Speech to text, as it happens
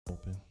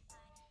Open.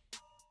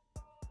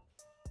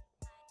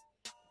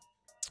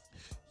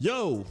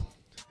 Yo,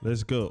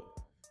 let's go.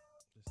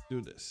 Let's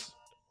do this.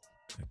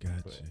 I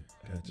got Wait, you.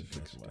 I have to Got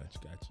fix you. my-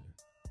 Got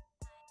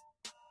you.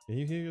 Can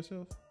you hear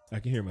yourself? I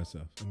can hear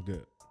myself. I'm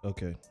good.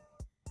 Okay.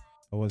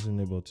 I wasn't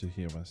able to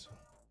hear myself.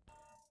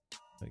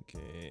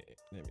 Okay,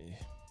 let me.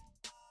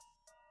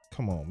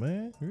 Come on,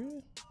 man.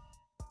 Really?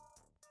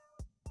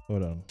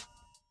 Hold on.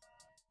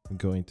 I'm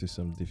going through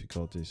some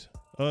difficulties.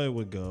 Oh, here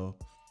we go.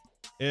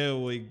 Here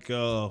we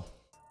go.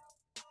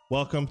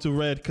 Welcome to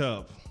Red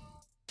Cup.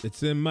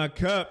 It's in my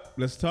cup.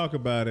 Let's talk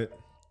about it.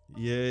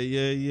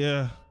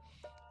 Yeah.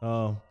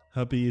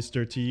 Happy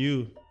Easter to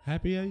you.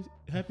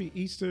 Happy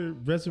Easter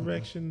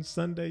Resurrection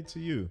Sunday to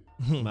you,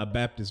 my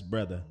Baptist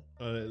brother.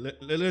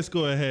 Let's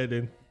go ahead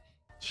and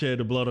share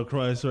the blood of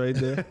Christ right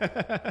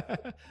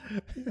there.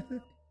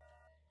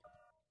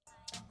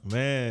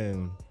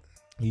 Man,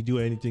 you do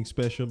anything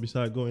special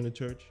besides going to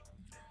church?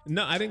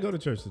 No, I didn't go to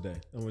church today.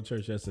 I went to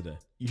church yesterday.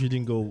 You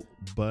didn't go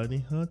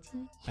bunny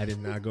hunting? I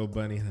did not go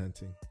bunny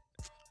hunting.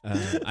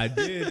 I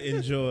did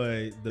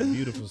enjoy the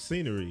beautiful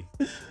scenery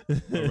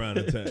around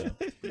the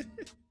town,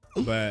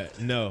 but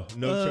no church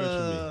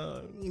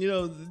for me. You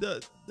know,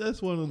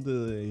 that's one of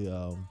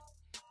the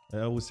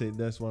I would say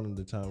that's one of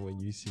the time when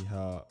you see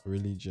how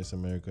religious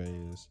America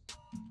is.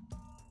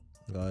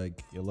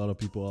 Like a lot of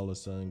people all of a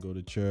sudden go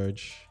to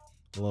church.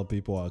 A lot of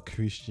people are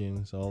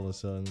Christians all of a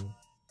sudden,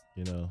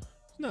 you know.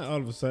 It's not all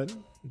of a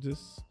sudden.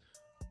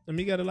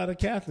 You got a lot of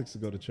Catholics to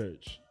go to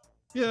church.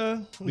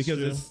 Yeah,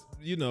 Because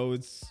true.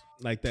 it's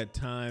like that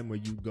time where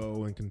you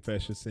go and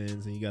confess your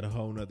sins and you got a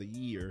whole nother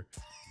year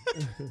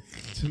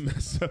to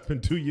mess up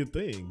and do your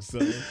thing. So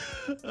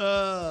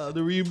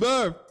the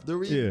rebirth,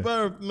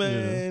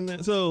 man. Yeah.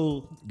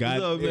 So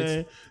God, what's up,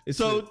 man? it's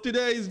So a-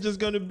 today is just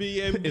gonna be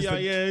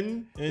MBIN,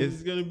 and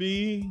it's gonna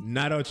be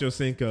not Ocho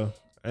Cinco.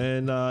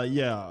 and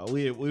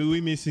we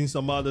missing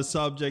some other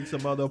subjects,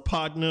 some other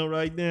partner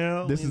right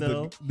now. This you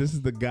know? this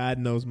is the God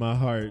knows my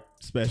heart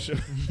special.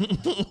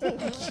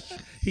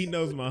 He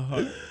knows my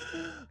heart.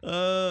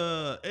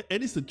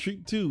 And it's a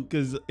treat too,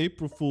 because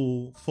April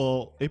Fools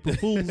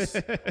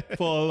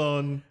fall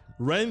on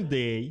Ren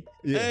Day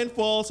and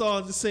falls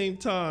on the same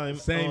time.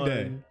 Same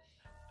day.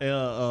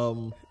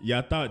 Y'all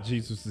thought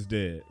Jesus is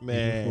dead.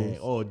 Man,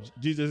 April Fools.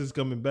 Jesus is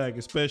coming back,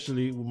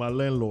 especially with my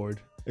landlord.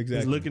 Exactly.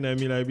 He's looking at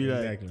me like,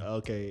 Exactly.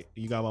 okay,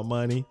 you got my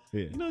money.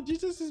 Yeah. You know,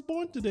 Jesus is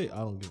born today. I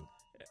don't give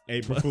a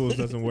April Fools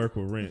doesn't work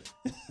with rent.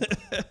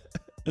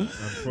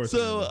 Unfortunately.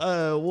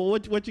 So,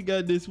 what you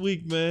got this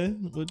week,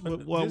 man? What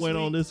This went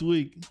on week- this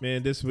week?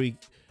 Man, this week,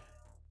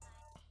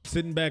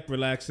 sitting back,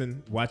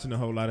 relaxing, watching a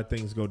whole lot of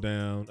things go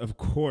down. Of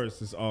course,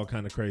 there's all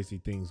kind of crazy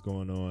things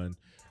going on,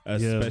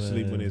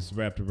 especially man. when it's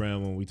wrapped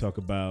around when we talk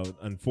about,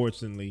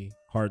 unfortunately,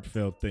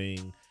 heartfelt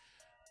thing.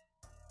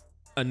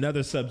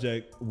 Another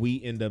subject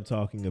we end up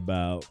talking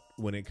about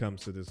when it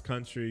comes to this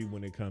country,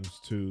 when it comes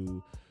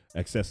to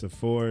excessive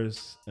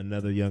force,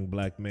 another young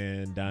black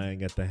man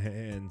dying at the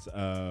hands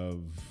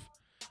of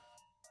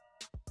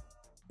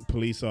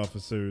police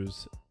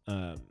officers,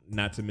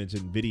 not to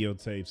mention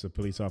videotapes of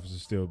police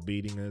officers still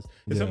beating us.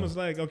 It's Yeah. almost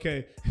like,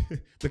 okay,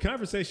 the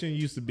conversation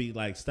used to be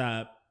like,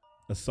 stop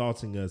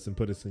assaulting us and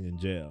put us in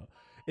jail.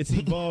 It's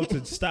evolved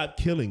to stop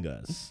killing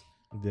us.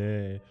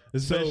 Yeah,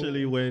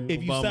 especially when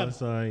if you Obama stop-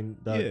 signed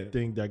that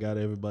thing that got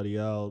everybody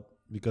out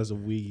because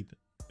of weed.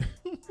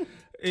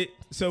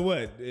 So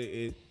what?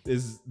 It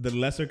is the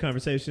lesser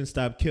conversation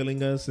stop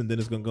killing us, and then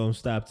it's gonna go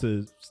stop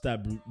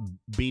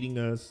beating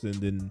us, and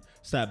then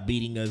stop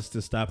beating us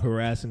to stop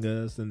harassing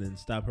us, and then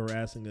stop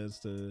harassing us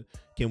to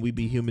can we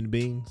be human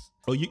beings?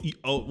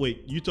 Oh,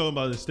 wait, you talking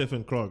about the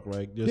Stephen Clark,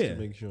 right? Just to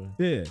make sure.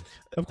 Yeah,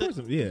 of course.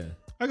 Yeah,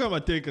 I got my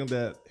take on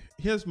that.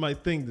 Here's my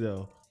thing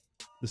though.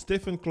 The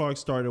Stephen Clark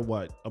started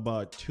what?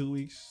 About 2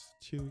 weeks,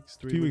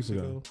 3 weeks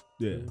ago.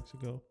 Yeah. 3 weeks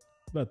ago.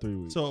 about 3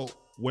 weeks. So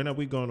when are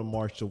we going to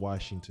march to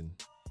Washington?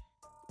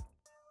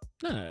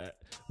 Nah,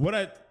 what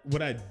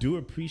I do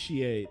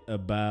appreciate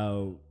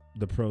about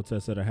the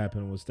protests that are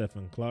happening with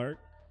Stephen Clark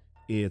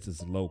is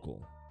it's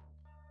local.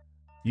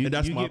 And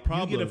that's my You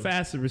problem. get a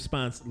faster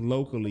response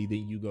locally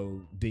than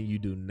you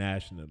do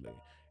nationally.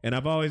 And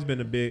I've always been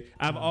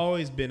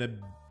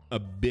a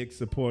big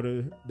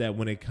supporter that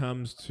when it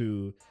comes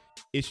to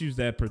issues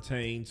that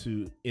pertain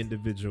to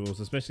individuals,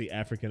 especially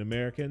African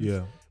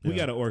Americans, we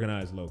got to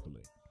organize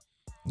locally.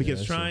 Because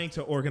that's trying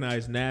to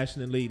organize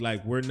nationally,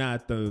 like we're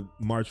not the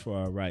March for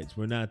Our Rights.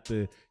 We're not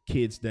the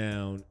kids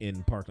down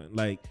in Parkland.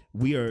 Like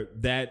we are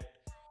that.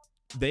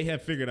 They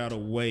have figured out a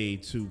way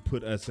to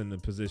put us in the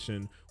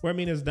position where, I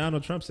mean, as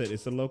Donald Trump said,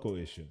 it's a local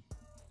issue.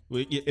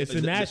 It's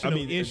a national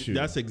issue.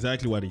 That's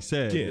exactly what he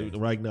said. Yeah.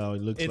 Right now,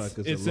 it looks like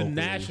it's a local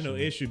national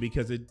issue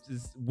because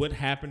it's what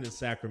happened in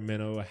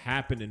Sacramento,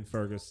 happened in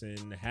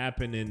Ferguson,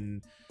 happened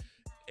in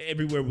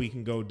everywhere we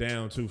can go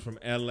down to, from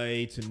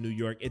LA to New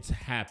York. It's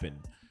happened.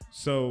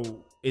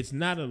 So it's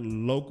not a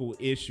local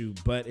issue,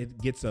 but it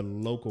gets a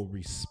local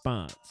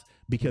response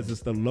because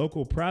it's the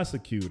local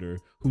prosecutor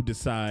who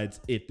decides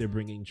if they're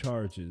bringing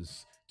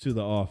charges to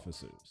the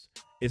officers.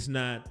 It's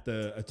not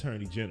the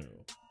attorney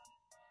general.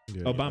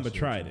 Yeah, Obama that's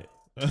tried it.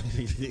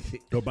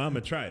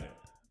 Obama tried it.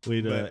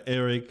 with But-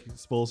 Eric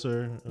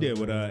Spolster. Yeah,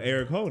 with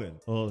Eric Holden.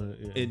 Oh,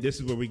 yeah. And this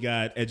is where we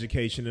got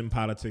Education and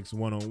Politics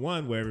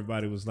 101, where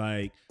everybody was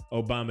like,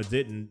 Obama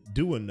didn't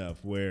do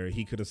enough, where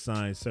he could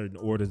assign certain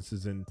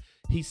ordinances. And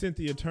he sent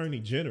the Attorney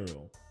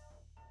General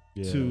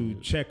Yeah. to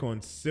check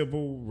on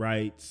civil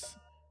rights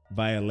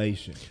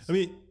violations. I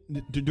mean,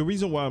 the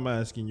reason why I'm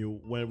asking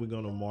you when we're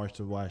going to march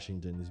to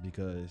Washington is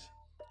because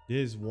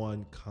there's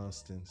one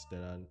constant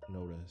that I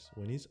notice.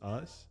 When it's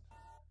us,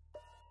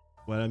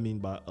 what I mean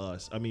by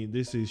us, I mean,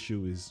 this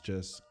issue is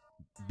just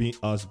being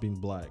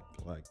black.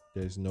 Like,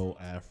 there's no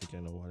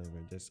African or whatever.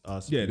 Just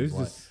us. Yeah, being this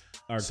black. is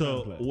our So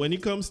complex. when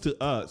it comes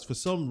to us, for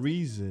some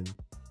reason,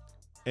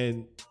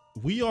 and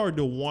we are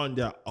the one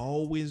that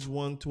always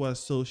want to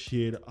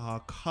associate our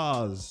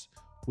cause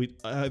with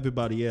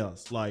everybody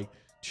else. Like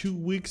 2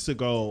 weeks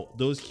ago,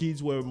 those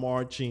kids were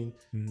marching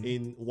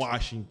in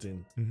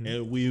Washington,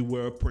 and we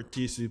were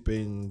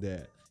participating in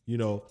that. You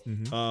know,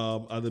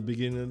 at the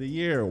beginning of the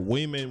year,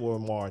 women were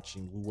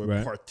marching. We were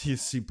Right.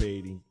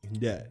 participating in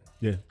that.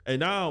 Yeah.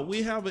 And now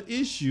we have an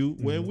issue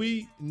when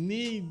we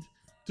need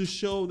to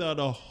show that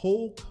the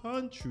whole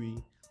country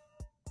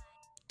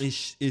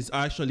is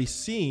actually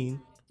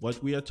seeing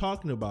what we are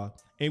talking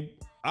about. And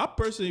I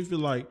personally feel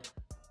like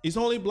it's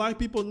only black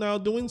people now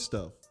doing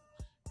stuff.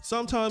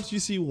 Sometimes you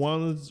see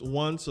once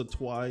or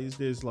twice.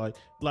 There's like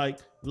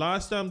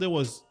last time there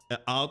was an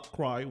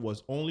outcry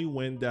was only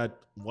when that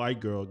white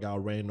girl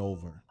got ran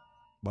over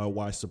by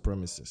white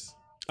supremacists.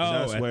 And Oh,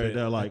 that's at where the-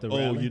 they're at like, the oh,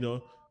 rally? you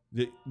know,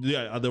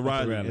 at the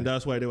rally. rally. And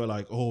that's why they were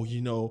like, oh,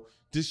 you know,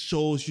 this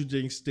shows you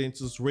the extent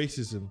of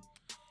racism.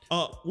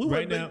 We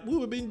Right now-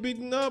 were being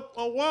beaten up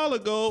a while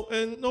ago,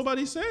 and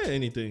nobody said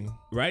anything.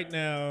 Right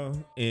now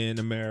in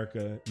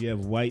America, you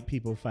have white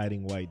people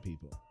fighting white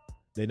people.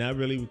 They're not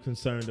really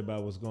concerned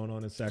about what's going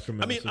on in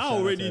Sacramento. I mean, So I shout out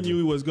already to knew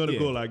it was gonna Yeah.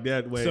 go like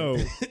that when So-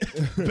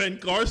 Ben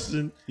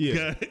Carson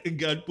Yeah.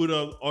 got put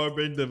on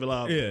urban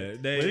development. Yeah,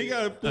 they When he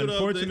got put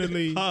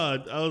unfortunately. up the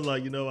HUD, I was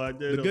like, you know what?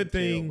 The good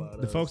thing,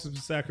 the folks in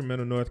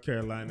Sacramento, North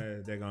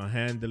Carolina, they're gonna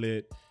handle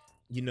it.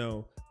 You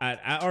know,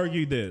 I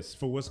argue this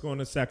for what's going on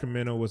in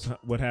Sacramento,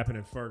 what happened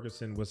in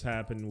Ferguson, what's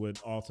happened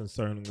with Alton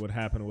Sterling, what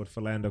happened with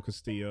Philando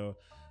Castillo,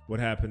 what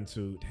happened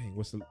to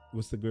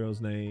what's the girl's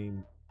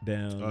name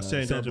down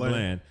Sandra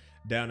Bland.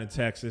 down in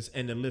Texas,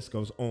 and the list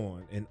goes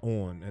on and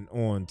on and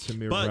on.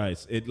 Tamir But-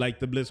 Rice,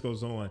 the list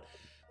goes on.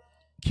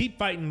 Keep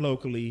fighting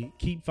locally,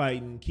 keep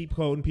fighting, keep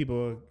holding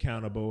people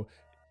accountable.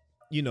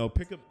 You know,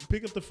 pick up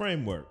the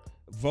framework,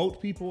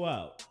 vote people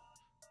out.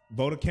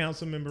 Vote a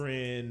council member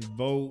in,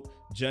 vote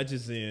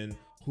judges in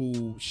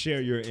who share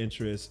your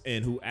interests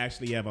and who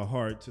actually have a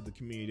heart to the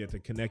community that they're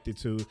connected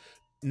to.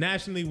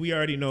 Nationally, we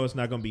already know it's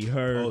not going to be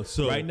heard. Oh,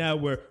 so- right now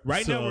we're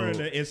so- in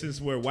an instance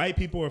where white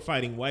people are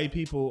fighting white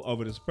people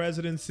over this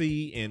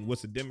presidency and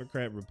what's a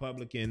Democrat,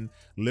 Republican,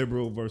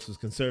 liberal versus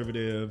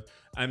conservative.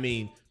 I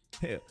mean,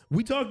 hell,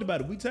 we talked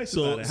about it. We texted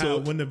about it. How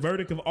when the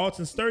verdict of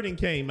Alton Sterling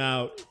came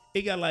out,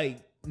 it got like,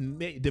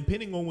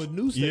 depending on what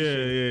news station,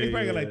 it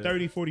probably got like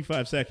 30,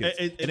 45 seconds.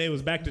 And it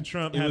was back to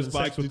Trump having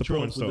sex with the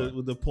porn star.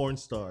 with the porn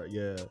star.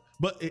 Yeah,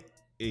 but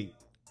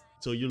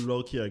so you're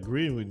low key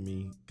agreeing with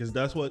me because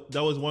that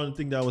was one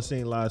thing that I was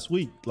saying last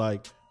week.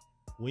 Like,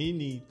 we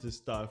need to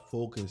start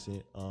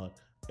focusing on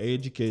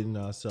educating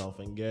ourselves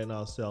and getting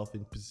ourselves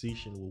in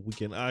position where we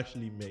can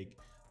actually make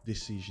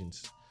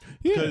decisions.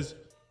 Because,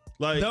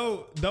 like,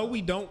 though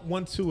we don't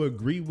want to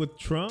agree with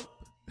Trump,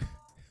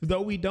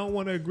 though we don't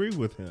want to agree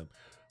with him,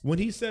 when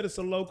he said it's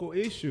a local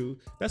issue,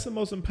 that's the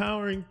most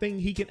empowering thing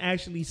he can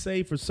actually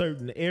say for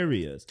certain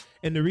areas.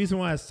 And the reason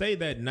why I say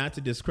that, not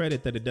to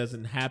discredit that it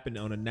doesn't happen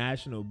on a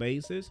national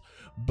basis,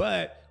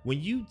 but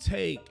when you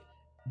take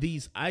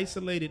these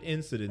isolated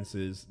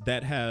incidences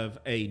that have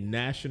a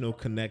national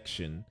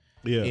connection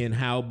in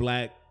how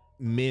black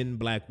men,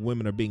 black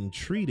women are being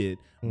treated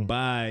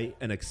by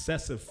an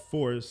excessive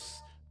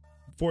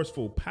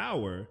forceful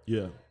power,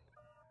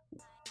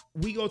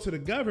 we go to the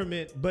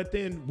government, but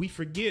then we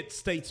forget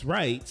states'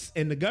 rights,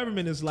 and the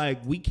government is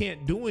like, we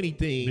can't do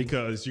anything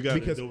because you got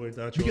to do it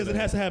because it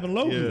has to happen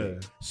locally. Yeah.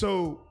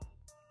 So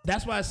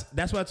that's why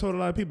I told a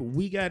lot of people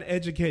we got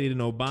educated in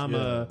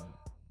Obama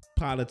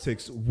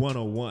politics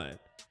 101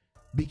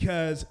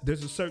 because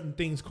there's a certain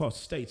things called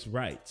states'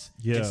 rights,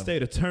 and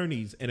state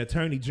attorneys and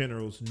attorney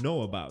generals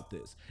know about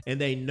this, and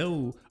they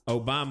know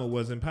Obama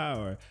was in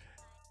power,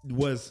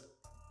 was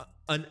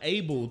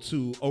unable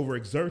to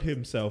overexert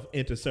himself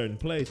into certain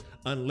place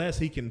unless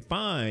he can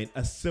find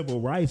a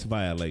civil rights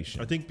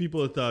violation. I think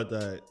people thought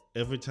that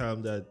every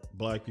time that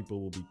black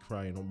people will be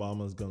crying,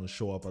 Obama's gonna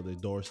show up at their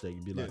doorstep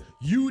and be like,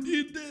 "You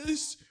did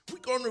this. We're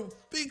gonna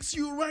fix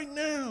you right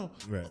now."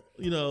 Right.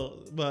 You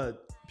know,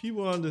 but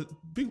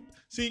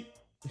see.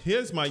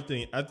 Here's my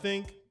thing. I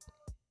think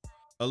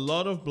a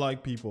lot of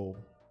black people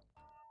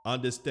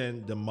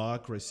understand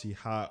democracy,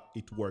 how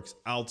it works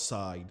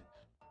outside,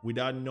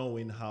 without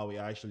knowing how it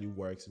actually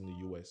works in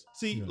the US.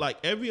 See, like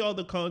every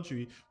other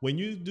country, when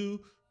you do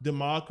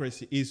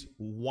democracy, is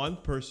one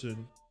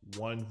person,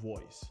 one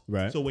voice.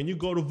 Right. So when you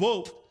go to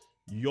vote,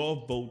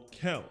 your vote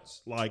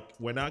counts. Like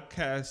when I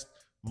cast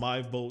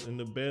my vote in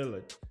the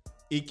ballot,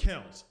 it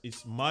counts.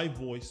 It's my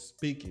voice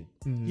speaking.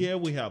 Here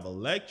we have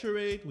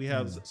electorate. We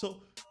have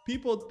so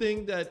people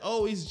think that,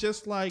 oh, it's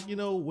just like, you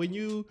know, when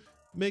you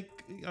make,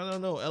 I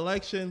don't know,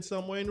 election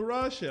somewhere in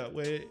Russia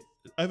where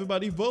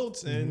everybody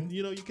votes and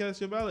you know you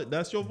cast your ballot.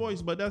 That's your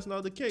voice, but that's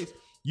not the case.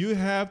 You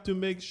have to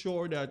make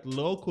sure that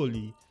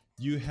locally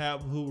you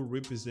have who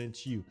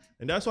represents you,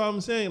 and that's why I'm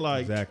saying,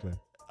 like, Exactly.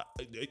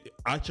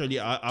 actually,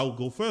 I'll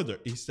go further.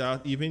 It's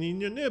that even in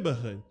your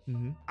neighborhood,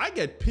 I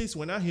get pissed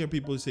when I hear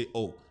people say,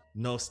 "Oh,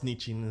 no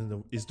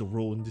snitching is the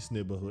rule in this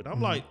neighborhood."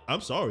 I'm like,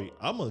 I'm sorry.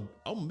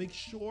 I'll make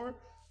sure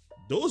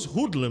those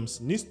hoodlums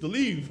needs to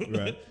leave.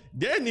 Right.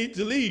 They need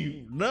to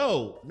leave.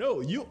 No,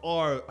 you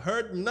are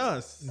hurting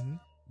us.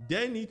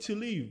 They need to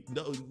leave.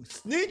 No,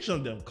 snitch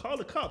on them. Call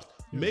the cops.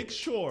 Make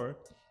sure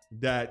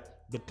that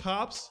the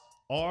cops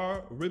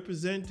are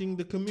representing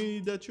the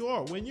community that you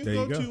are. When you There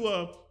you go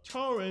go. to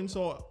Torrance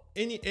or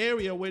any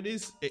area where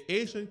there's an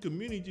Asian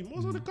community,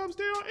 most of the cops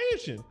there are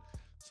Asian.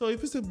 So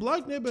if it's a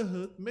black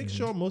neighborhood, make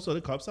sure most of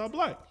the cops are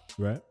black.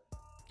 Right.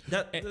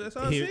 That's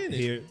how I'm saying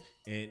it.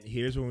 And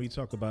here's when we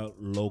talk about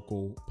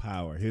local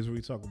power. Here's when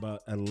we talk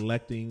about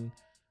electing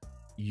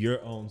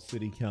your own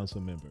city council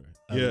member,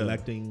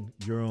 electing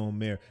your own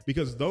mayor,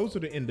 because those are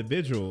the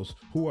individuals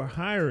who are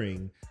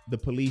hiring the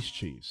police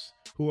chiefs,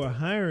 who are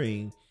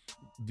hiring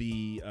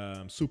the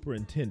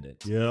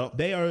superintendent. Yeah.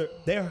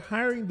 They're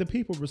hiring the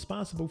people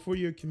responsible for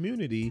your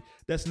community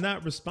that's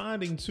not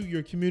responding to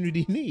your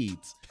community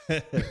needs.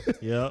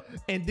 Yeah.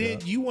 And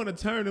then you want to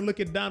turn and look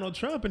at Donald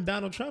Trump, and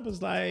Donald Trump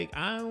is like,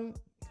 I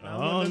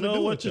don't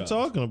know what you're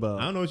talking about.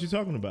 I don't know what you're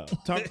talking about.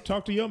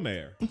 Talk to your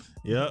mayor.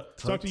 Yeah.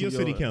 Talk to your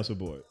city council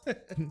board.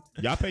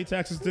 Y'all pay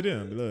taxes to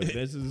them. Look,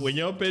 this is when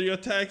y'all pay your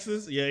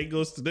taxes, it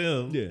goes to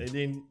them. Yeah. And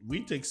then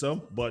we take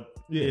some, but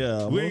we ain't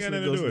got mostly nothing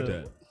to goes do with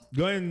them. that.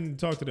 Go ahead and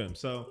talk to them.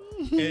 So,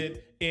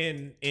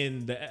 in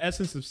the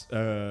essence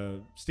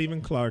of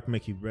Stephen Clark, may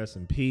he rest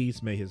in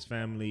peace. May his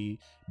family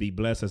be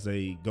blessed as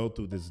they go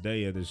through this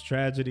day of this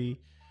tragedy.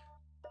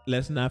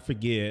 Let's not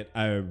forget,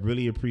 I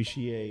really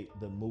appreciate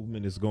the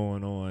movement that's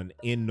going on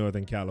in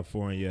Northern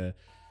California.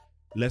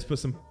 Let's put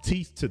some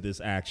teeth to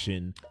this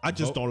action. I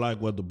just don't like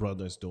what the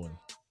brother is doing.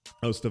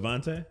 Oh,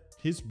 Stevante?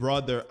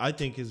 I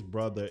think his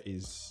brother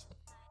is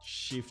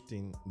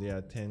shifting the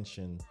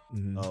attention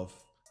of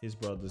his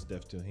brother's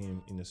death to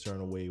him in a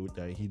certain way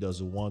that he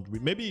doesn't want.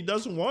 Maybe he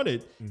doesn't want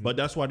it, but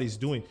that's what he's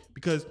doing.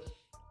 Because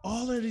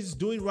all that he's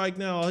doing right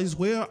now, his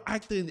way of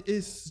acting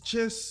is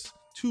just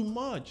too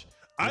much.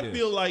 I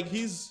feel like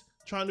he's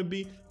trying to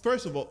be,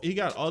 first of all, he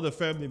got other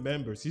family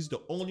members. He's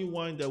the only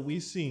one that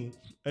we've seen,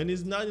 and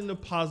it's not in a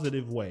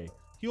positive way.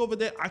 He over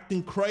there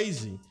acting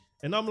crazy.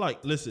 And I'm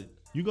like, listen,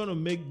 you're going to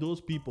make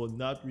those people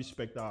not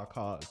respect our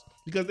cause.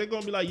 Because they're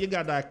going to be like, you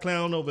got that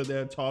clown over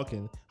there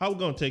talking. How we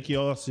going to take you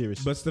all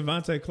seriously? But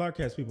Stevante Clark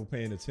has people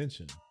paying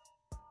attention.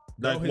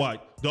 Like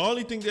what? The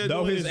only thing they're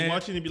doing is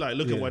watching and be like,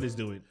 look at what he's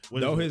doing.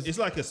 It's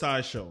like a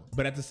sideshow.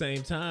 But at the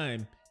same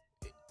time,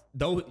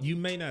 though you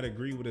may not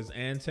agree with his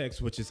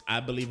antics, which is, I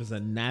believe, is a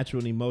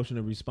natural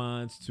emotional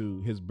response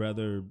to his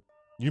brother.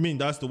 You mean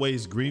that's the way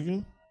he's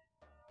grieving?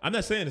 I'm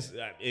not saying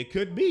it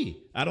could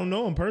be. I don't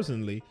know him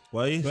personally.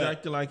 Well, he's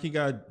acting like he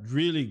got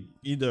really,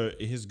 either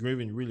he's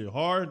grieving really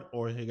hard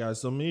or he got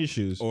some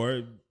issues.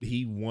 Or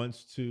he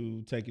wants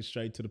to take it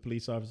straight to the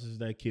police officers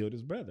that killed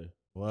his brother.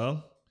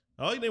 Well,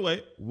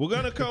 anyway, we're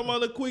going to come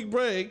on a quick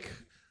break.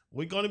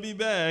 We're going to be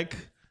back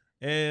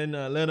and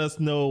let us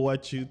know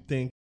what you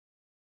think.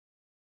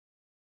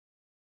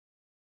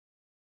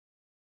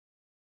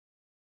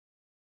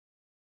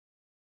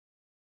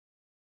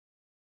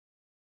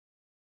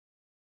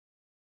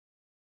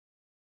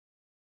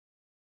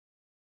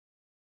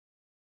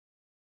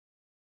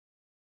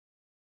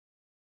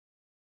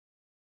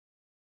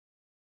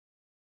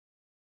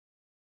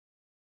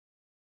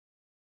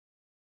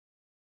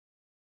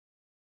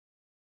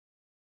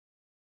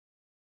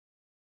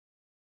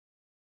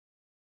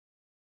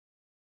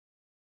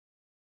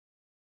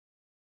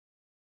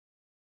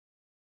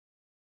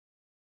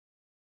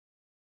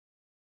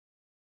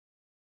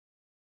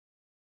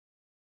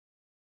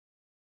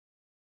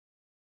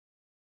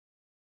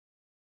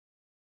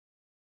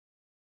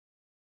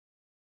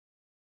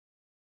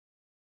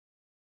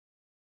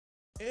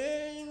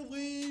 And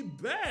we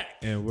back.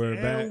 And we're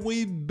back. And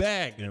we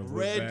back. And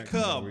we're Red back.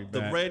 Cup, And we the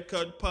back. Red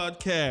Cup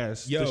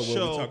podcast. Yo, the what we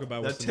show talk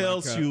about that what's in my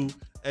tells cup. you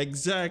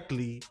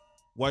exactly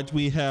what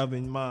we have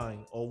in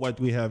mind or what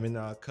we have in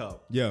our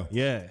cup. Yo.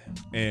 Yeah.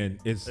 And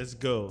it's Let's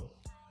go.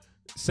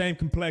 same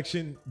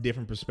complexion,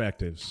 different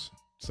perspectives.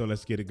 So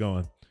let's get it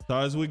going. So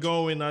as we're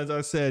going, as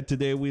I said,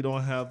 today we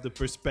don't have the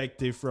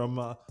perspective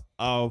from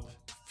our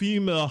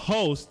female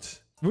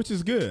host, Which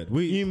is good.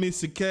 We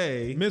Miss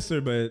K. miss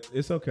her, but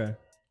it's okay.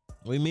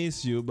 We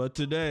miss you, but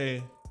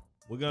today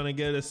we're gonna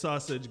get a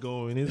sausage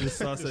going. It's a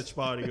sausage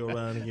party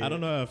around here. I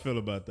don't know how I feel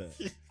about that.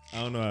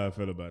 I don't know how I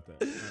feel about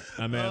that.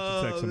 I may have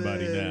to text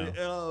somebody man.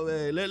 now. Oh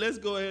man, let's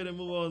go ahead and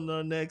move on to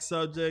the next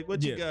subject.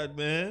 What you got,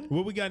 man?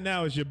 What we got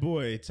now is your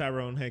boy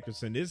Tyrone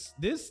Hankerson.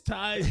 This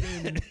ties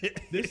in.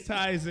 This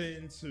ties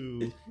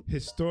into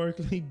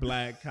historically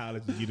black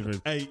colleges and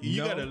universities. Hey,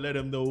 you gotta let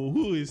them know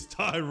who is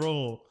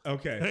Tyrone.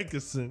 Okay,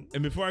 Hankerson.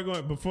 And before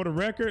the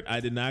record, I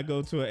did not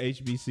go to a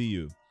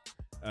HBCU.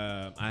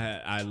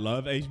 I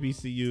love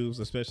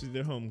HBCUs, especially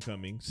their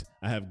homecomings.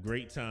 I have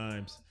great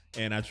times,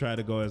 and I try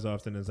to go as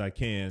often as I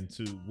can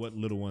to what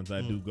little ones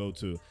I do go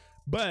to.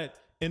 But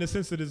in the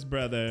sense of this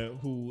brother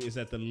who is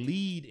at the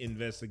lead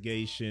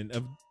investigation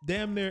of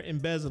damn near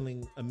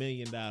embezzling $1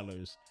 million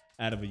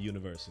out of a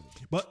university.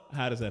 But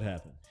how does that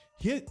happen?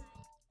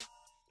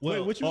 Wait,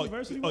 which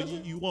university was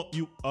it?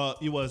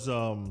 It was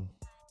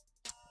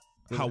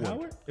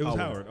Howard. It was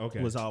Howard. Okay.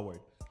 It was Howard.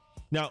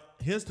 Now,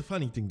 here's the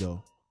funny thing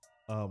though.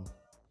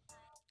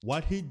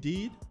 What he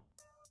did,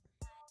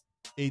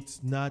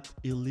 it's not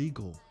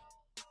illegal.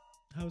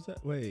 How is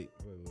that? Wait.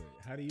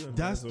 How do you?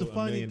 That's the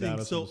funny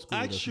thing. So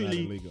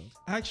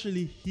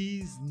actually,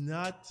 he's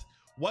not.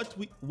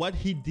 What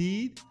he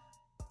did,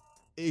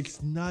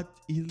 it's not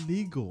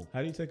illegal. How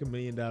do you take $1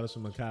 million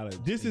from a college?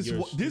 This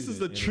is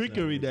the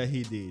trickery that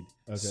he did.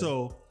 Okay.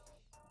 So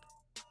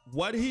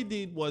what he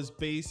did was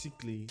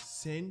basically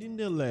sending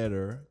the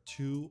letter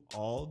to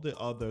all the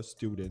other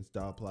students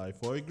that applied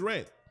for a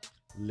grant,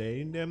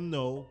 letting them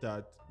know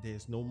that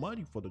there's no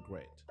money for the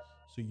grant.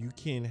 So you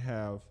can't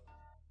have,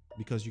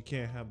 because you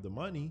can't have the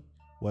money,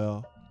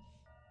 well,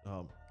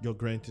 your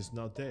grant is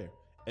not there.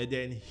 And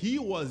then he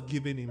was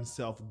giving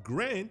himself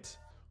grant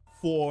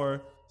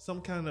for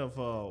some kind of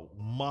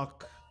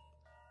mock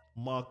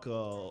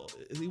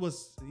he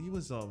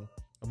was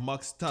a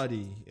mock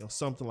study or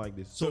something like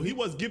this. So he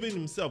was giving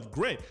himself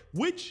grant,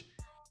 which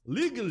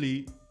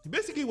legally, he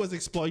basically was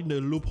exploiting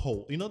the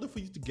loophole. In order for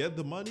you to get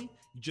the money,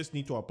 you just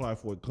need to apply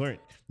for a grant.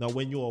 Now,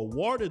 when you're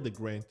awarded the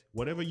grant,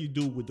 whatever you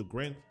do with the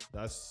grant,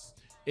 that's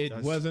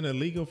wasn't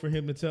illegal for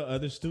him to tell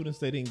other students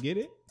they didn't get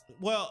it?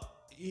 Well,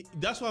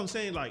 that's what I'm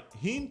saying. Like,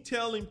 him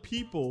telling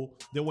people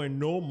there were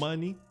no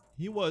money,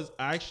 he was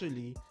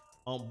actually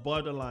on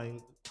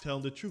borderline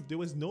telling the truth. There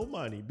was no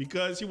money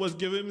because he was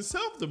giving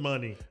himself the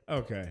money.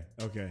 Okay.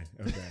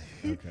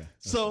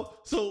 So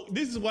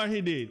this is what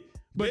he did.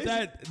 But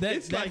that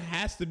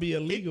has to be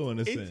illegal in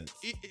a sense.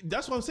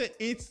 That's what I'm saying.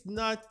 It's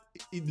not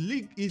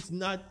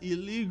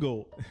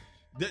illegal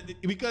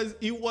because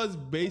it was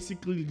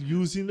basically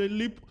using a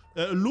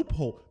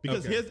loophole.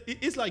 Because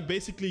it's like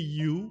basically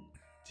you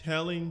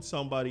telling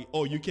somebody,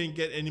 oh, you can't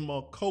get any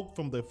more Coke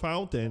from the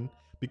fountain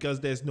because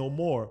there's no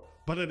more.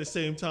 But at the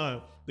same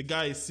time, the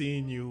guy is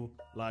seeing you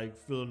like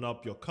filling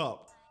up your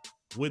cup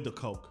with the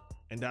Coke,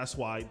 and that's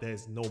why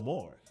there's no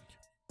more.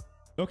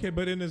 Okay,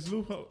 but in his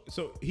loophole,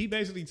 so he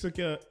basically took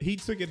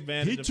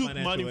advantage. He took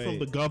money from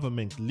the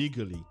government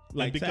legally,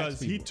 like because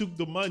he took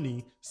the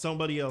money,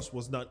 somebody else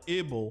was not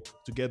able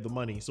to get the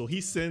money, so he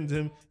sent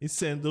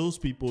those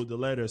people the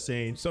letter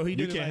saying, so you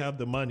can't have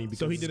the money. Because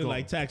so he did it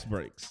like tax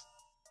breaks.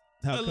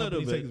 A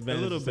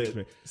little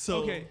bit. So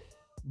okay,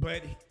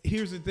 but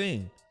here's the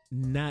thing.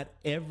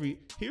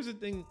 Here's the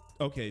thing.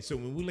 Okay, so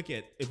when we look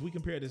at, if we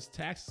compare this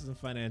taxes and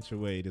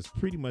financial aid, it's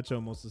pretty much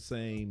almost the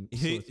same.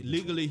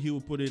 Legally, he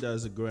will put it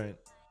as a grant.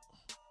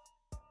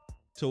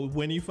 So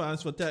when he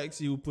files for tax,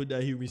 he will put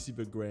that he received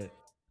a grant.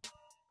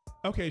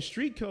 Okay,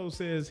 street code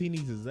says he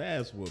needs his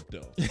ass whooped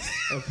though.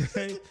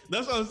 Okay,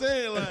 that's what I'm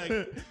saying.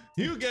 Like,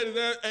 he'll get it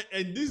there,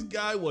 and this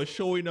guy was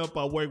showing up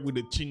at work with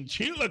a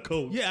chinchilla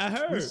coat. Yeah, I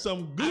heard. With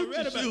some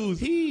Gucci shoes.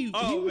 He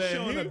was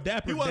showing up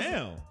dapper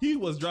down. He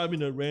was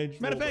driving a Range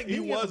Rover. Matter of fact,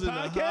 he wasn't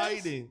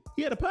hiding.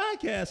 He had a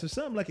podcast or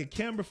something, like a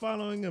camera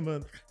following him,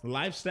 a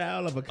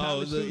lifestyle of a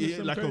college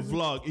student, like crazy. A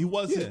vlog.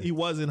 He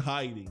wasn't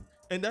hiding,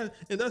 and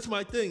that's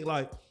my thing.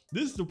 Like,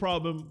 this is the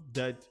problem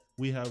that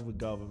we have with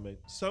government.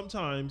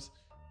 Sometimes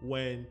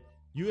when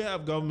you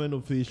have government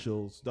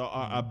officials that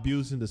are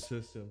abusing the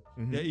system,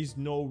 there is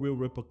no real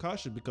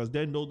repercussion because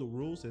they know the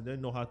rules and they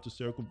know how to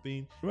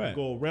circumvent,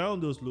 go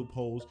around those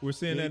loopholes. We're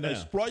seeing that now.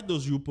 Exploit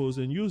those loopholes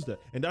and use that.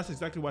 And that's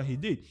exactly what he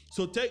did.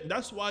 So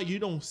that's why you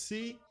don't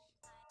see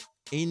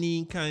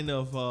any kind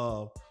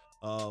of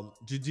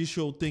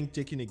judicial thing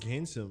taken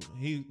against him.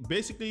 He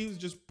was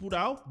just put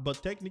out,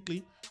 but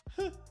technically,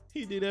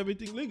 he did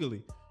everything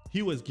legally.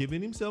 He was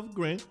giving himself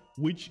grant,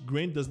 which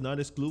grant does not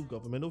exclude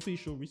government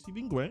official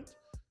receiving grant.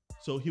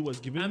 So he was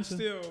giving. I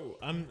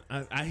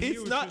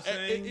hear what you're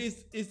saying.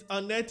 It's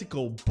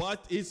unethical,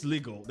 but it's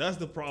legal. That's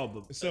the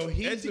problem. So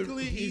he's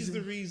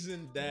the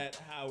reason that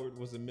Howard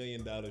was $1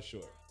 million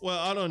short. Well,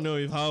 I don't know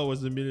if Howard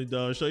was $1 million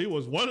short. He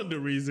was one of the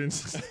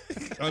reasons.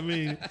 I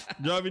mean,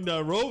 driving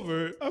that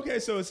Rover. Okay,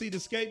 so is he the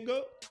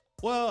scapegoat?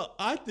 Well,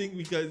 I think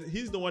because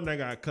he's the one that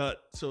got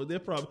cut. So they're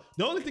probably,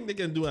 the only thing they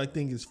can do, I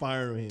think, is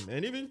fire him.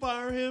 And even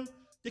fire him,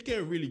 they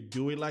can't really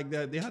do it like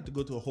that. They have to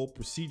go to a whole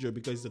procedure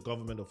because he's a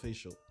government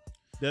official.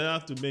 They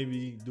have to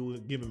maybe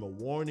give him a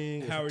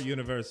warning. Howard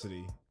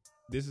University.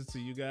 This is to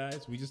you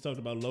guys. We just talked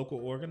about local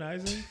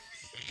organizing.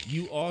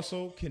 You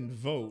also can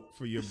vote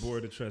for your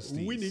board of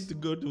trustees. We need to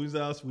go to his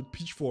house with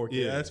pitchfork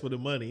Yeah. and ask for the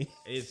money.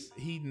 He's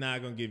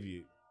not gonna give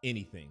you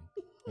anything.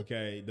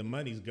 Okay, the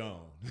money's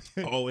gone.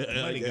 Oh, The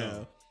money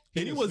gone.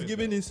 And he done was spent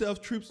giving that.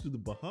 himself trips to the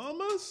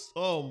Bahamas.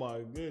 Oh my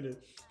goodness.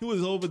 He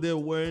was over there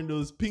wearing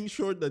those pink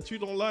shorts that you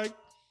don't like,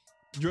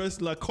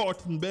 dressed like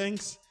Carlton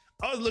Banks.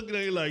 I was looking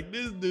at him like,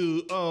 this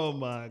dude, oh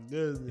my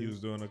goodness. He was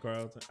doing a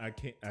Carlton. I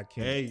can't.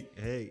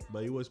 Hey,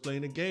 but he was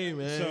playing the game,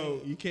 man.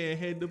 So- you can't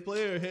head the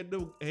player, head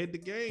the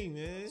game,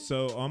 man.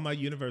 So on my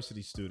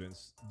university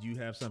students, you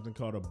have something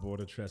called a board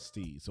of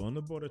trustees. So on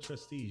the board of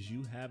trustees,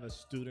 you have a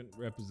student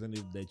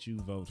representative that you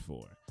vote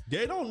for.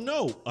 They don't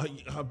know.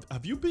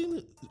 Have you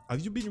been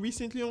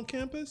recently on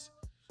campus?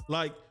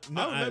 Like,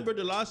 No, I remember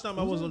the last time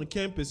I was on the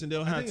campus and they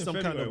had think in some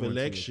kind February of I went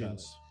to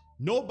elections.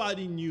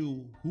 Nobody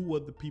knew who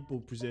were the people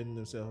presenting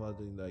themselves at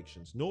the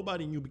elections.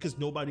 Nobody knew because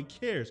nobody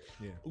cares.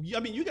 Yeah. I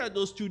mean, you got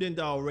those students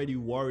that are already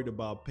worried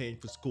about paying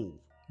for school.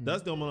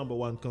 That's the number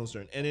one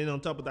concern. And then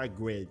on top of that,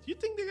 grades. You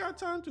think they got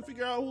time to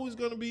figure out who's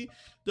going to be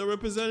the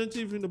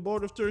representative in the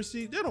board of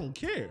trustees? They don't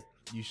care.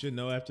 You should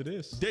know after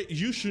this.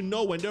 You should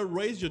know when they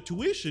raise your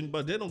tuition,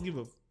 but they don't give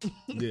a.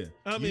 Yeah.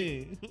 I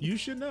mean, You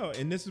should know.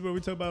 And this is where we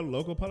talk about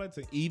local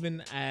politics.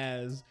 Even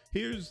as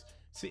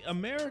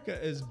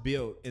America is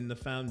built in the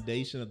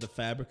foundation of the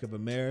fabric of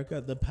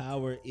America. The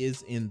power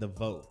is in the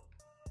vote.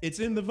 It's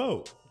in the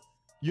vote.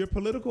 Your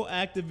political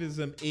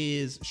activism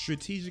is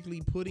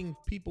strategically putting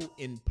people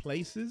in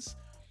places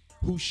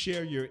who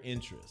share your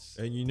interests.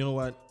 and you know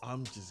what?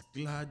 I'm just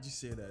glad you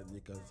said that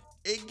because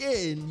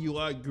again, you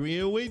are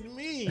agreeing with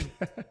me.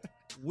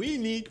 We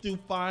need to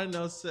find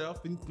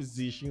ourselves in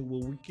position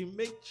where we can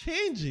make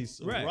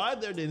changes Right.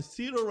 rather than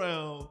sit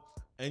around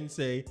and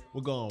say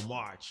we're gonna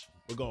march,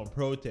 we're gonna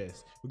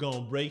protest, we're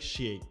gonna break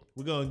shit,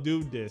 we're gonna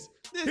do this.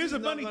 This Here's is a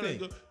not funny gonna thing.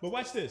 go- But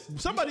watch this.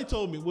 Somebody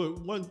told me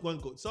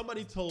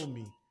somebody told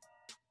me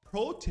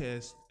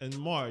protest and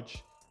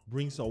march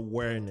brings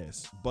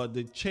awareness, but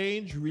the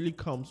change really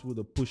comes with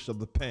a push of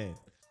the pen.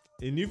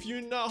 And if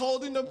you're not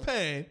holding the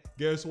pen,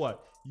 guess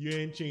what? You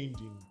ain't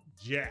changing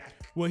jack.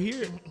 Well,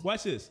 here,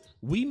 watch this.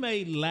 We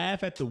may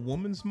laugh at the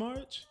Women's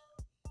March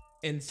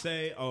and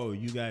say, oh,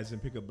 you guys can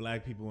pick up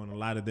black people on a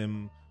lot of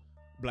them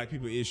black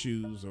people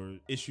issues or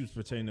issues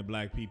pertaining to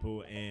black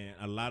people. And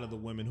a lot of the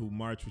women who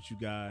march with you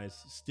guys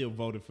still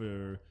voted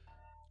for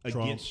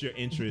Trump. against your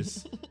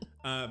interests.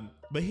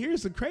 But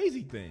here's the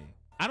crazy thing.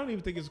 I don't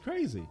even think it's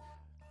crazy.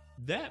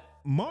 That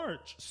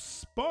march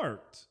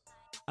sparked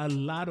a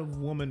lot of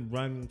women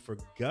running for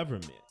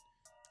government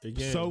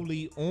Again,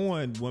 solely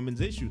on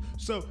women's issues.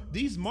 So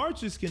these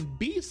marches can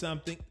be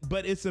something,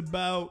 but it's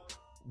about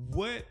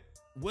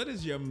what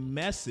is your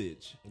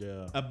message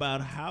yeah.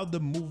 about how the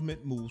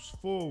movement moves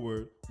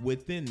forward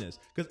within this.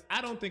 Because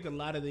I don't think a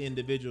lot of the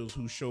individuals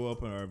who show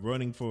up and are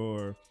running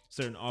for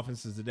certain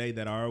offices today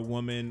that are a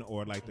woman,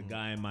 or like the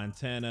guy in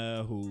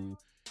Montana who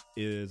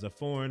is a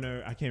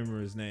foreigner, I can't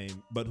remember his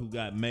name, but who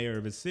got mayor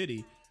of a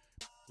city.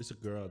 It's a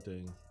girl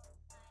thing.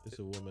 It's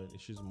a woman.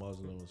 She's a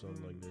Muslim or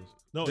something like this.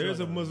 No, There's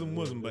no, a no, Muslim,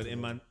 no, but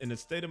no. in the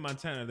state of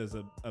Montana, there's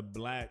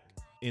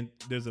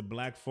a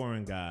black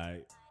foreign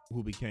guy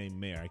who became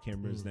mayor. I can't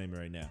remember his name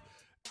right now.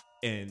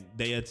 And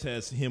they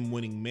attest him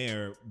winning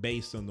mayor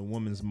based on the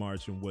Women's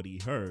March and what he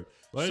heard.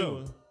 But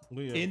So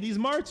anyway, yeah. in these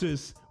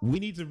marches, we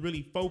need to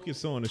really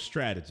focus on the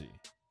strategy.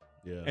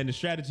 Yeah. And the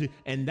strategy,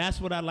 and that's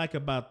what I like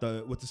about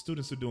what the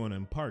students are doing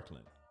in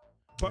Parkland.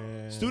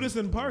 Man, Students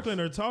in Parkland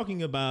are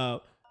talking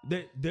about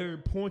they're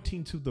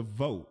pointing to the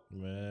vote.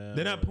 Man.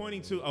 They're not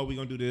pointing to, oh, we're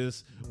gonna do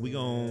this. We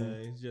gonna,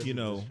 It's just you a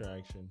know,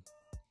 distraction.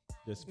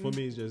 Just for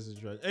me, it's just a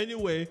distraction.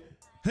 Anyway,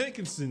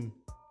 Hankinson,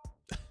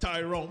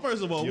 Tyrone.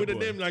 First of all, Your with a boy.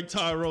 name like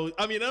Tyrone,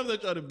 I mean, I'm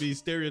not trying to be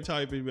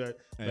stereotyping, but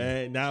Hey.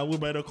 man, now we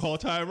better call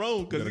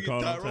Tyrone because Better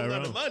call Tyrone him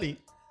got the Tyrone. money.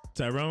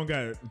 Tyrone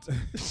got.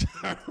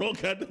 Tyrone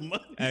got the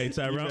money. Hey, You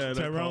Tyrone better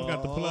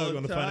got the plug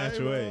on the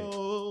financial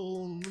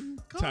aid.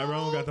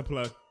 Tyrone got the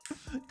plug.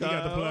 He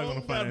got the plug on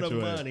the Tyrone got the financial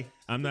aid. money.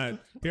 I'm not.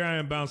 Here I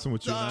am bouncing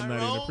with you. And I'm not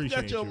even Tyrone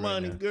appreciating got your you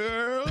money, right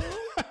girl.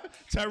 now.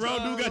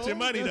 Tyrone do got your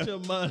money got though. your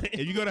money.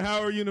 If you go to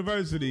Howard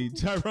University,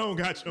 Tyrone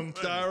got your money.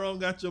 Tyrone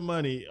got your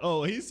money.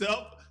 Oh, his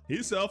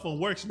cell phone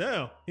works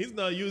now. He's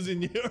not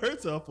using her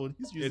cell phone.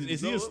 He's using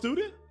Is he a his own.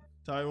 student?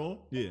 Tyrone?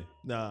 Yeah.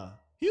 Nah.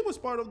 He was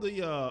part of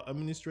the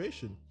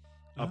administration.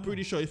 I'm Oh.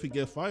 pretty sure if he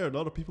get fired, a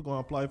lot of people gonna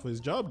apply for his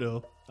job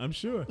though. I'm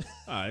sure.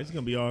 It's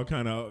gonna be all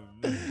kind of.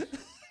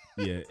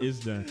 Yeah, it's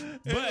done.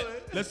 But Anyway.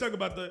 let's talk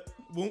about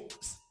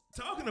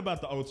talking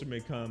about the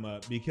ultimate come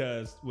up,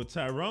 because what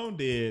Tyrone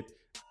did,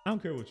 I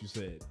don't care what you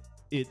said.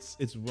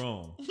 It's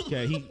wrong.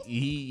 Okay,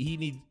 he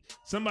needs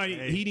somebody.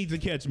 Hey. He needs to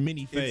catch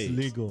many fades. It's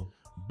legal.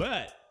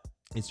 But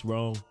It's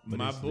wrong. but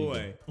my it's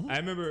boy, legal. I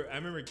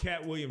remember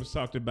Cat Williams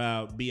talked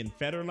about being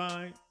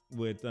Federline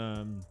with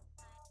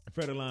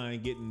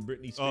Federline getting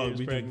Britney Spears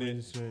we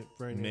pregnant.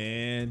 pregnant.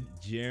 Man,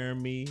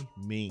 Jeremy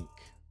Mink.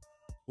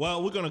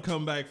 Well, we're gonna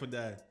come back for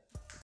that.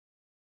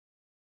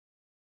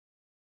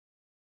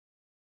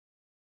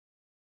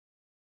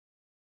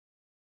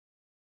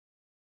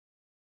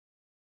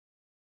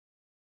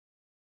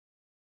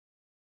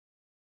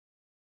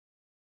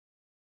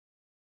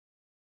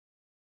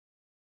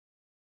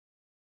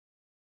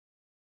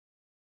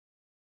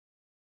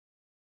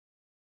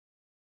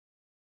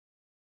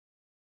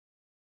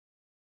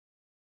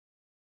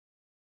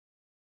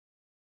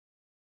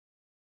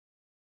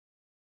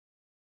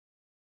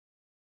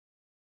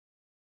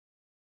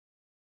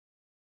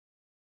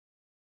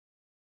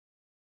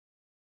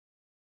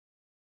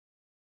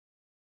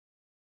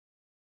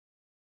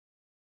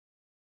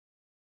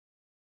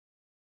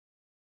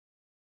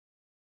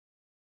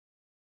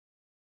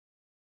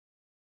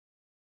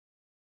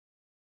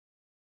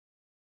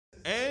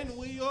 And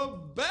we are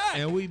back.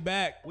 And we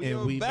back. We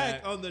are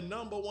back on the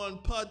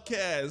 #1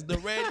 podcast, the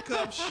Red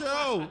Cup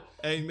Show.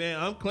 Hey man,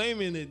 I'm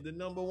claiming it, the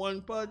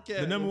 #1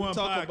 podcast. The #1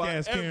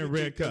 podcast carrying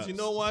red cups. You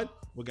know what?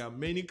 We got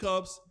mini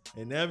cups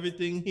and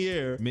everything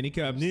here. Mini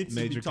cups, needs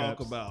to major be talked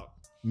cups, about.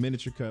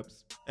 miniature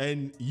cups.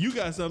 And you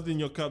got something in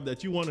your cup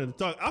that you wanted to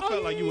talk. I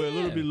felt like you were a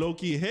little bit low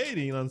key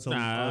hating on some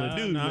on a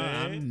dude,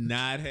 man. I'm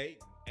not hating.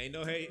 Ain't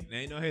no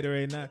hater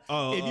right now.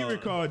 If you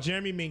recall,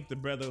 Jeremy Mink, the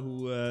brother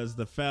who was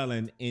the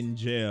felon in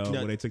jail,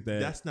 where they took that.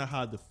 That's not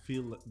how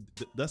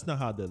That's not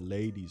how the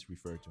ladies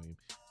refer to him.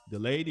 The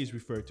ladies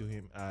refer to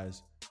him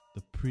as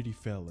the pretty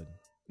felon,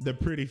 the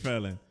pretty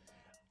felon,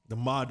 the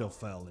model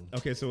felon.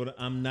 Okay, so what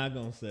I'm not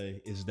gonna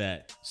say is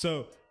that.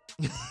 So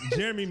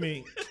Jeremy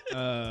Mink,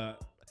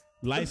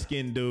 light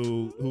skinned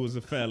dude who was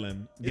a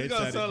felon. It's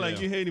gonna sound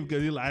like you hate him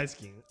because he's light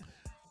skinned.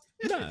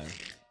 Nah.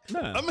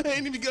 I'm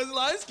hating him because he's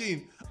light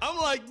skinned. I'm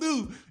like,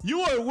 dude,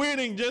 you are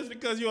winning just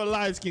because you're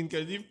light skinned.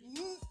 Because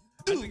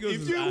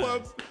if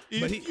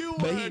you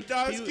were a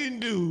dark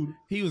skinned dude,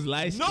 he was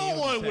light skinned. No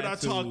one would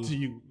have talked to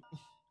you.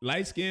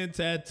 Light skin,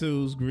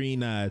 tattoos,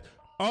 green eyes.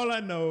 All I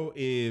know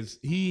is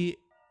he's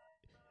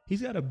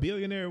got a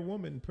billionaire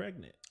woman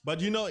pregnant. But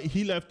you know,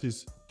 he left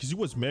because he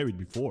was married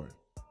before.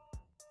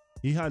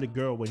 He had a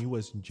girl when he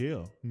was in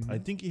jail. I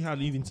think he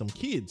had even some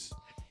kids.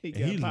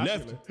 He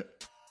left.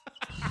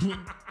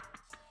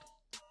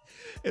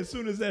 As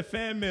soon as that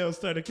fan mail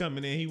started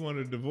coming in, he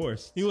wanted a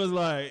divorce. He was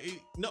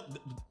like, no,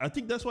 I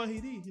think that's why he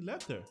did. He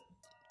left her.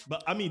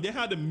 But I mean, they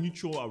had a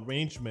mutual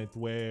arrangement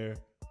where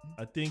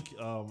I think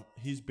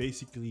he's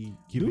basically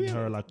giving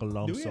her like a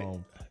lump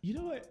sum. You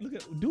know what?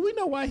 Do we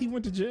know why he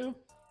went to jail?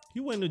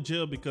 He went to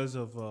jail because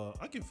of,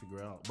 I can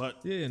figure out.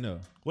 But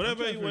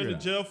whatever he went to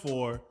jail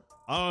for,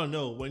 I don't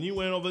know. When he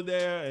went over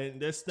there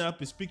and they snapped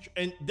his picture.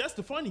 And that's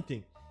the funny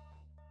thing.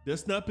 They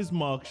snapped his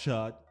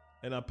mugshot.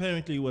 And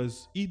apparently it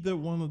was either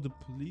one of the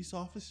police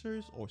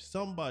officers or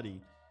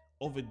somebody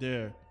over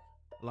there,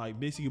 like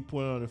basically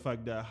pointing on the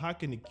fact that how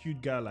can a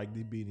cute guy like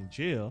this be in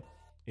jail?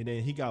 And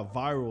then he got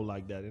viral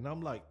like that. And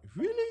I'm like,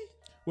 really?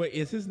 Wait,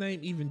 is his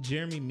name even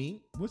Jeremy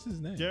Meek? What's his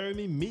name?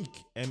 Jeremy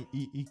Meek,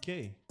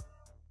 M-E-E-K.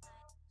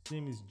 His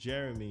name is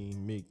Jeremy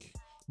Meek.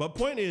 But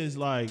point is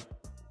like,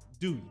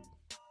 dude,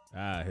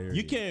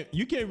 you can't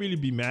really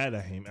be mad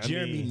at him.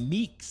 Jeremy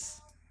Meeks.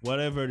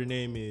 Whatever the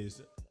name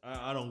is.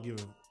 I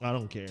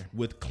don't care.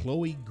 With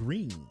Chloe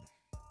Green.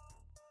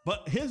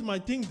 But here's my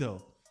thing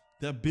though.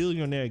 That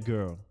billionaire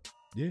girl.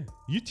 Yeah.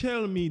 You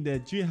telling me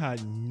that you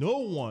had no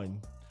one.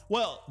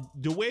 Well,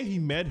 the way he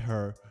met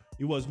her,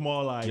 it was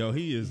more like. Yo,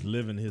 he is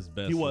living his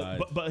best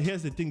life. But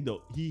here's the thing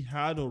though. He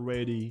had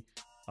already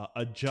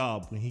a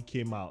job when he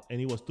came out. And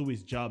it was through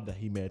his job that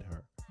he met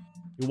her.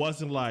 It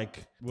wasn't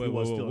like.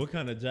 What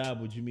kind of job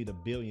would you meet a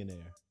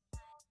billionaire?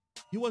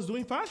 He was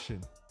doing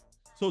fashion.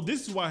 So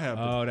this is what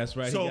happened. Oh, that's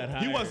right. So he got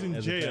hired he was in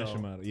as jail. A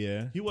fashion model.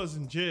 Yeah. He was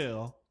in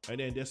jail, and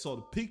then they saw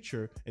the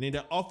picture, and then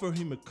they offered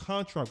him a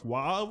contract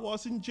while I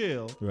was in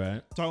jail.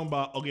 Right. Talking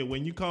about, okay,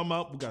 when you come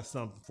out, we got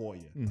something for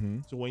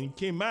you. So when he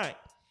came back,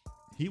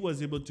 he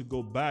was able to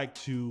go back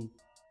to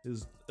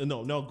his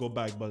not go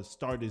back, but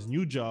start his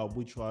new job,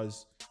 which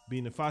was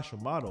being a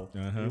fashion model.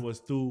 It was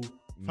through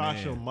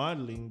fashion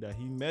modeling that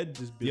he met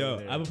this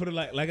billionaire. Yo, I would put it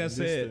like I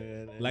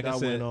said, like I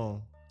said.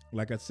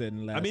 Like I said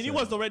in last. I mean, he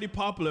was already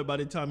popular by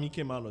the time he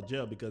came out of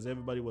jail because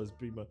everybody was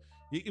pretty much.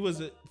 It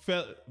was a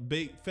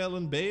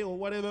Felon Bay or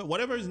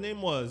whatever his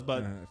name was,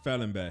 but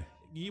Felon Bay.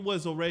 He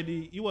was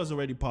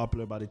already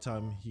popular by the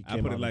time he came out.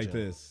 I put it of like jail.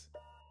 this.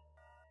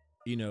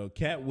 You know,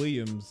 Cat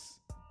Williams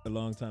a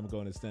long time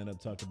ago in his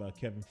stand-up talked about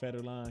Kevin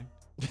Federline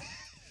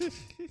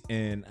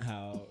and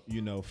how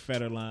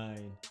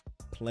Federline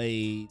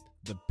played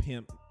the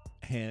pimp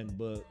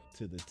handbook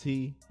to the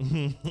T.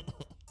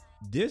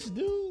 This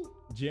dude,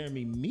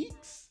 Jeremy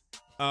Meeks,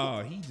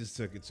 he just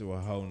took it to a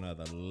whole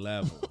nother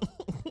level.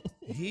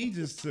 He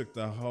just took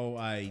the whole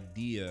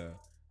idea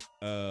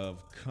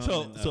of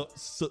coming up.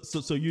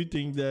 So you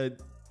think that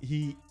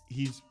you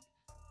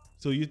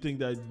think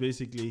that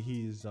basically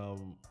he's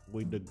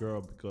with the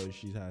girl because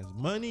she has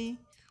money,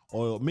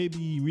 or maybe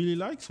he really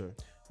likes her,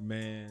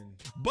 man.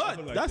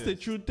 But like that's the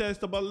true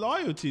test about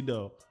loyalty,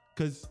 though.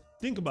 Because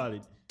think about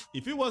it: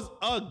 if he was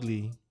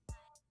ugly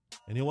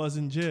and he was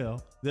in jail,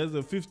 there's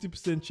a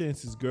 50%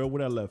 chance his girl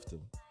would have left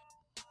him.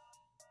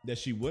 That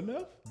she wouldn't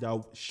have?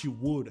 That she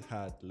would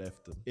have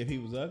left him. If he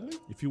was ugly?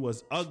 If he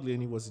was ugly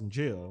and he was in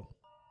jail.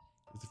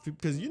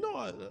 Because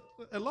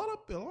a lot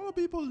of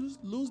people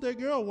just lose their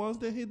girl once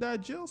they hit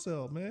that jail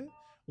cell, man.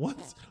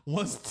 Once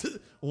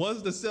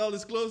the cell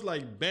is closed,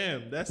 like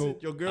bam, that's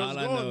it. Your girl's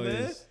gone,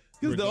 man.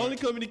 Because the only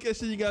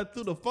communication you got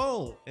through the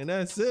phone, and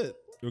that's it.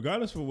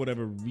 Regardless, for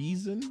whatever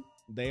reason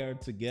they are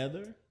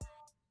together.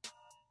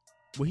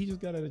 Well, he just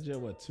got out of jail,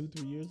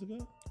 2-3 years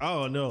ago? I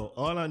don't know.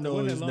 All I know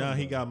is now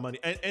he got money.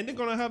 And they're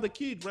going to have the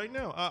kid right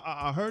now.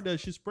 I heard that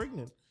she's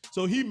pregnant.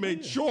 So he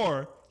made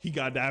sure he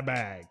got that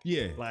bag.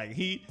 Yeah. Like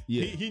he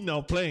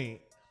not playing.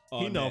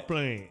 He not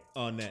playing.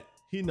 On that.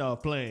 He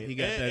not playing. He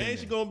got that in and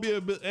she there.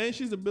 gonna be and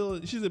she's a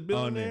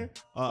billionaire.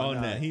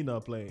 On that. He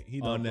not playing. He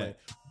On not playing.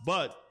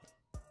 But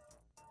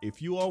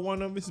if you are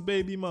one of his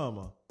baby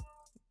mama,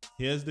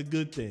 here's the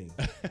good thing.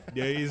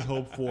 There is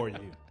hope for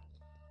you.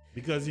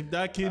 Because if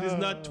that kid is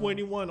not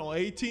 21 or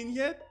 18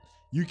 yet,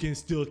 you can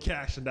still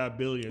cash in that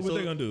billion. What So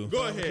they gonna do? Go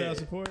File for ahead. child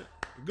support?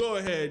 Go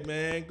ahead,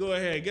 man. Go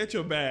ahead. Get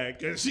your bag.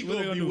 Cause she What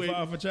they gonna be do? waiting.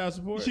 File for child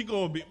support? She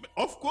gonna be,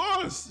 of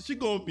course, she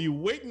gonna be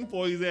waiting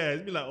for his ass.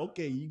 Be like,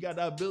 okay, you got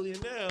that billion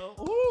now.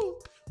 Ooh.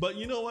 But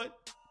you know what?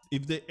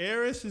 If the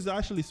heiress is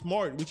actually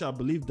smart, which I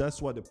believe that's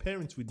what the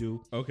parents would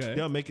do, Okay.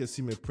 they'll make it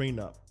seem a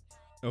prenup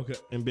Okay.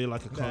 and be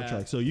like a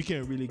contract. So you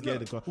can't really get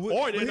a contract. Well,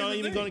 Or they're here's not the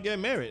even thing. gonna get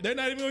married. They're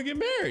not even gonna get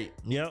married.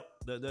 Yep.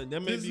 That may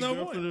There's be no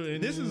girlfriend point.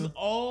 and- This is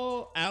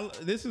all.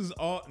 This is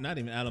all. Not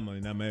even alimony.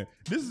 Not married.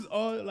 This is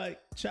all like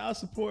child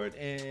support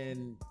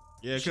and.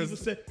 Yeah, She was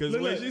because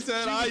look, when look, she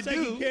said she I was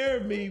taking do, care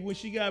of me when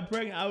she got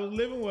pregnant. I was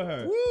living with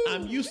her. Woo.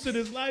 I'm used to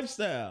this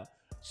lifestyle.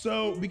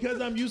 So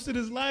because I'm used to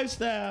this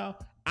lifestyle,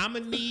 I'm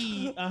gonna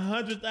need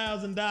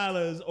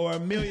 $100,000 or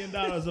 $1 million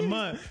a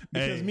month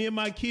because Hey. me and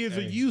my kids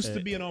are Hey. used to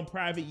Hey. being on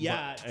private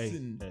yachts.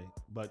 And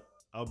but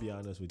I'll be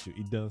honest with you,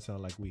 it doesn't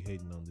sound like we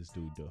hating on this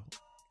dude though.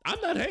 I'm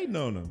not hating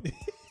on him.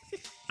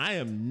 I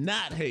am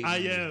not hating. I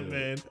on this am, dude.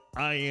 man.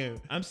 I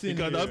am. I'm sitting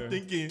because here. I'm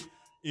thinking,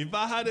 if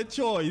I had a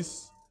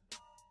choice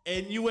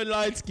and you were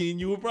light skinned,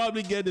 you would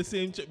probably get the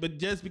same. But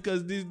just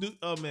because this dude,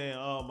 oh man,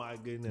 oh my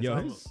goodness. Yo,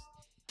 I mean, his,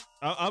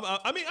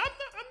 I'm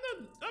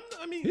not.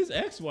 I mean, his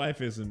ex-wife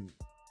isn't.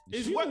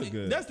 it's She what, look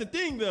good. that's the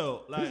thing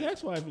though. Like His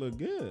ex-wife look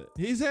good.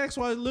 his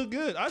ex-wife look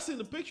good. I seen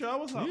the picture. I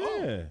was like, Yeah.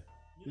 oh.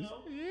 You know?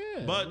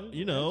 Yeah. But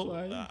you know,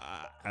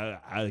 Ex-wife.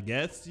 I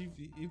guess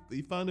if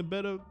he found a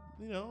better,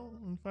 you know,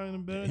 find a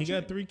better. He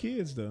got chick. 3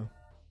 kids though.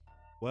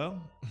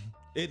 Well,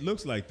 It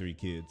looks like 3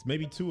 kids.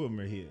 Maybe 2 of them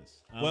are his.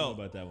 I don't know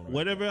about that one. right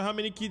whatever, how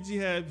many kids he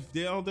have, if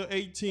they're under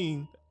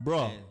 18,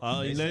 bro. Man,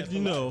 I'll they let set you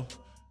for know.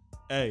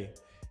 Hey,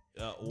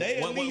 They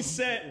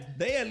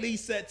at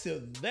least set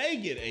till they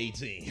get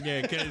 18.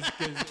 Yeah, because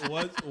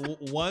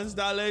once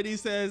that lady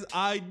says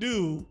I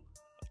do,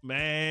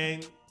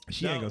 man,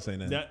 She ain't gonna say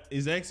nothing.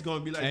 His ex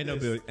gonna be like, Ain't no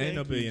this. ain't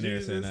no Thank you,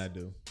 billionaire saying Jesus. I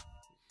do.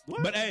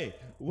 What? But hey,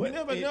 We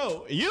never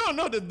know. You don't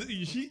know that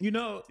she. You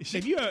know, if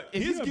you're a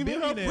Giving her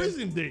billionaire,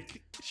 prison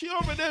dick. She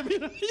over there be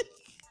like,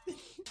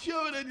 she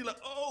over there be like,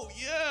 oh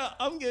yeah,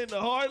 I'm getting a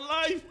hard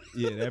life.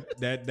 yeah,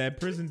 that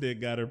prison dick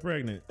got her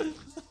pregnant.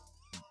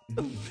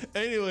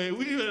 Anyway,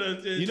 we better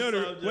change You know the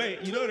the subject.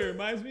 wait. You know what it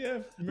reminds me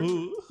of?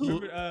 Who?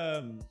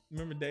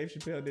 Remember Dave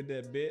Chappelle did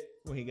that bit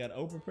when he got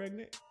Oprah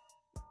pregnant?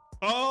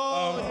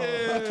 Oh,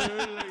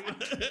 yeah.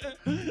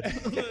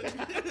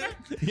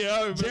 Yeah, I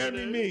remember Jeremy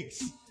that.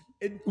 Meeks.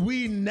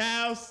 We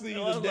now see I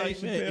the was Dave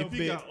like, man, Chappelle if he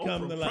bit got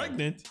come Oprah to life.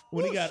 pregnant,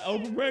 When he got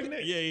Oprah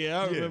pregnant?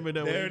 yeah, I remember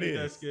that. there when it he is.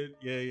 That's good.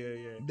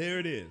 Yeah. There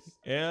it is.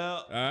 Yeah.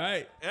 All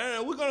right.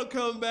 And we're gonna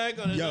come back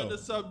on Yo. another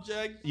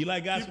subject. You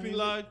like gospel Keep it music?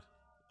 live.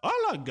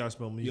 I like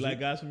gospel music. You like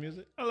gospel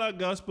music? I like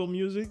gospel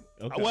music.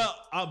 Okay. Well,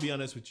 I'll be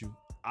honest with you.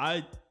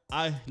 I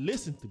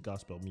listen to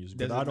gospel music,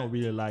 but Does it I don't ma-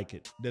 really like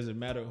it. Does it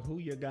matter who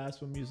your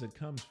gospel music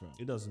comes from?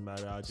 It doesn't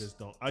matter. I just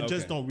don't.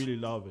 Okay. really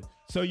love it.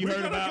 So you We're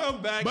heard gonna about?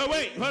 come back. But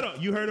wait, hold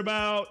on. You heard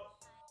about?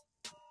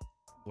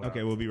 Wow.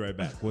 Okay, we'll be right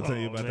back. We'll tell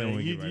you about that when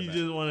we you, get right you back.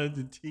 just wanted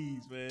to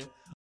tease, man.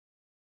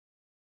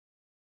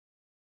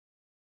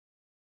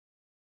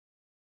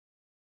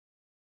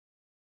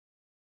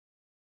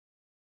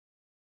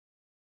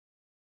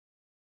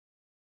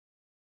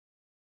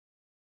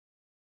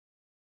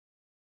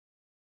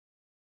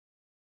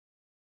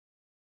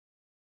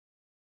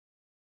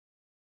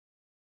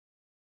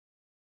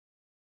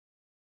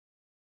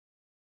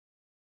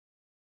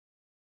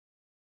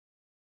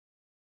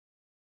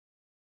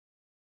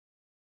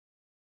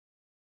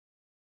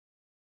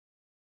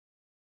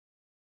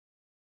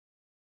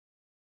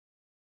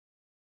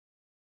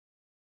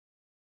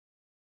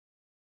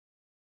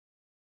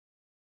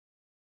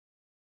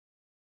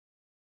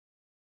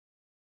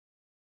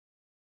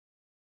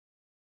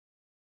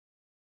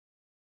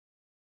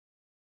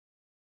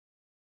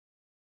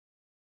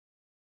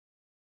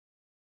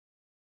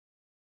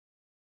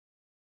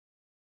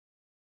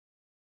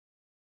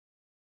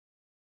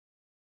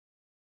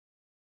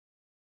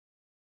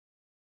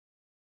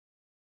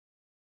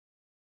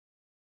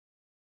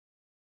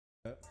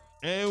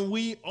 And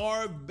we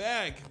are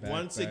back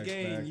once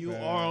again. You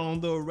are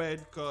on the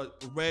Red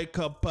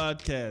Cup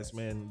podcast,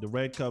 man. The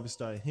Red Cup is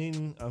starting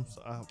hitting.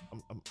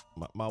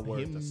 My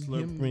words are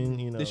slurping.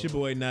 You know, This your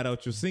boy Nato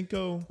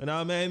Chocinco. and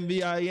I'm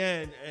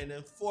MVIN. And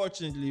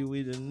unfortunately,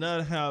 we did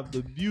not have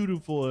the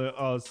beautiful and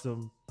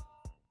awesome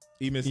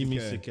Emi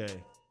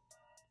Sike.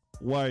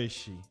 Where is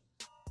she?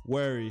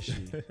 Where is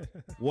she?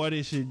 What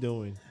is she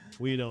doing?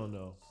 We don't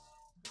know.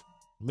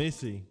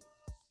 Missy,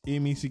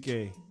 Emi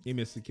Sike.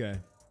 Emi Sike.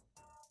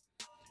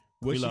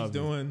 What We she's love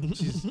you. doing,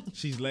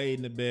 she's laid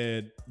in the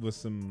bed with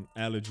some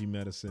allergy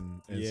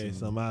medicine and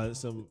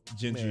some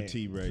ginger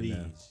tea right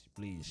now.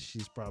 Please,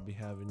 she's probably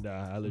having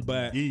that allergy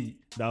But D,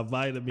 that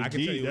vitamin I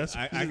can D. tell you, That's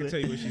I can tell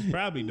you what she's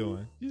probably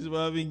doing. She's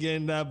probably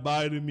getting that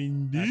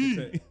vitamin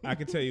D. I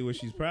can tell you what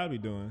she's probably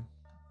doing.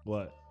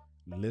 What?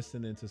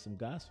 Listening to some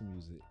gospel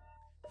music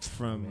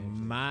from one of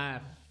my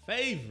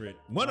favorite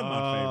Oh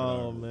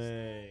artists,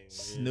 man,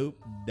 Snoop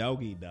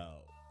Doggy Dogg.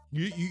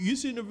 You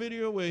seen the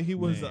video where he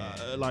was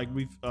like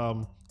with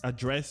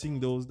addressing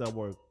those that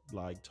were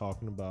like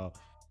talking about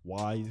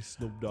why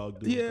Snoop Dogg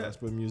doing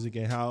gospel music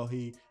and how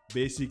he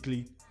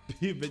basically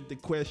pivot the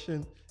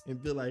question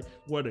and be like,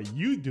 what are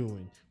you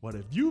doing? What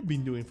have you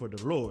been doing for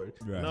the Lord?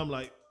 Right. And I'm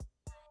like,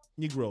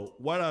 Negro,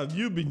 what have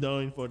you been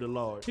doing for the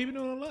Lord? He been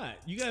doing a lot.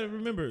 You got to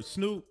remember,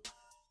 Snoop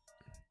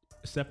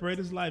separate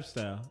his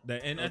lifestyle.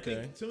 I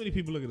think too many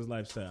people look at his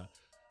lifestyle.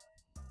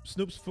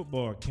 Snoop's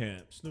football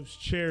camp, Snoop's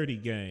charity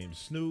games.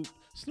 Snoop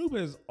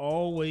has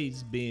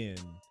always been,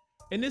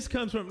 and this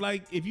comes from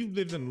like if you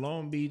lived in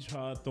Long Beach,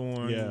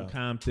 Hawthorne,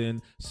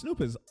 Compton. Snoop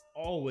has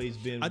always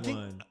been I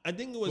think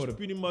it was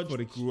pretty much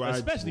gradual,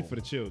 especially for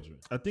the children.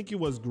 I think it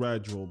was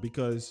gradual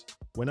because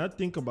when I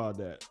think about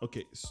that,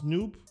 okay,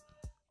 Snoop,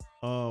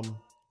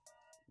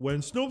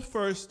 when Snoop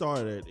first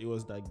started, it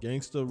was that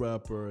gangster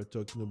rapper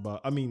talking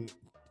about. I mean,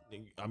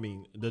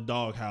 the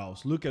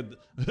Doghouse. Look at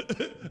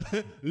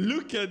the.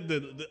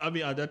 I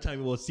mean, at that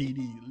time it was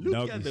CD. Look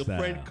Doggy at the style.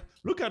 front.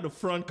 Look at the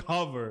front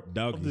cover.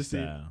 Doggy of the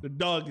style. The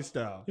Doggy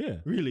Style. Yeah,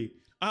 really.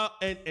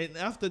 And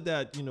after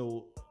that, you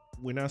know,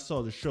 when I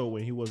saw the show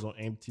when he was on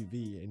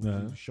MTV and he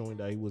was showing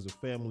that he was a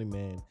family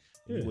man,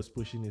 and he was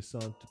pushing his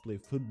son to play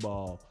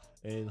football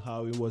and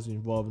how he was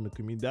involved in the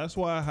community. That's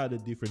why I had a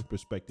different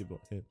perspective on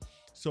him.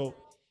 So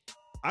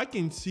I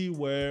can see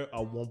where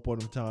at one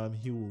point in time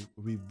he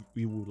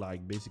will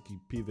like basically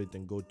pivot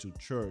and go to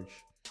church,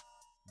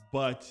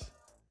 but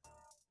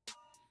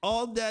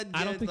all that.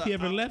 I don't think he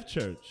ever left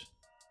church.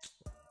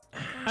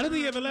 I don't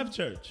think he ever left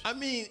church. I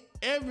mean,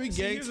 every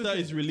gangster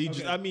is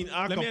religious. Okay. I mean,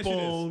 Al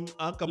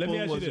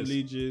Capone was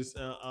religious.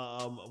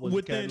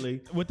 Was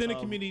Catholic. Within the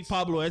communities,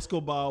 Pablo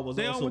Escobar was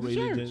also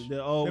religious. They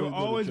were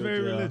always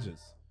very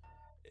religious.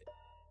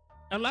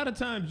 A lot of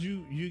times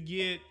you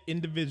get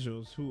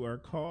individuals who are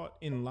caught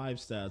in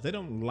lifestyles. They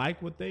don't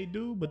like what they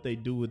do, but they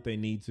do what they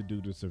need to do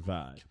to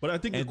survive. But I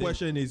think the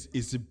question is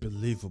it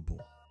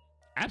believable?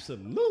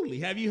 Absolutely.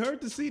 Have you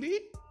heard the CD?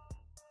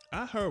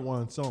 I heard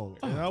one song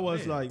and I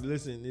was like,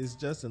 listen, it's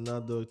just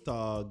another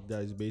thug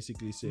that is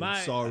basically saying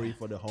sorry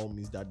for the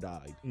homies that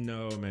died.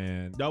 No,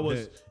 man. That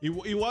was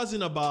it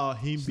wasn't about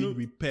him being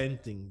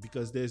repenting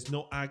because there's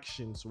no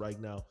actions right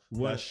now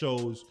that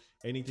shows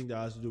anything that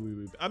has to do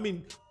with. I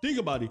mean, think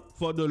about it.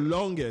 For the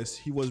longest,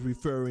 he was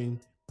referring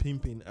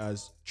pimping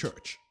as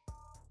church.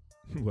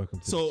 Welcome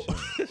to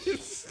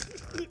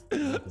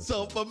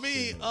so for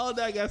me, all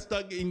that got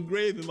stuck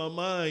engraved in my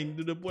mind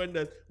to the point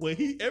that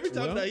when every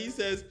time that he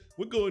says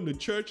we're going to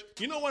church,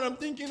 you know what I'm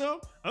thinking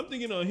of? I'm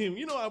thinking of him.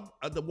 You know,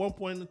 at one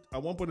point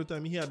in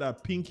time, he had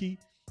that pinky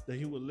that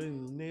he would let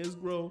his nails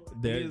grow.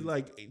 He's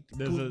like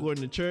going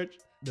to church.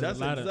 That's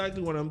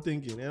exactly what I'm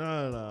thinking.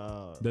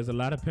 And there's a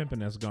lot of pimping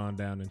that's gone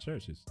down in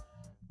churches.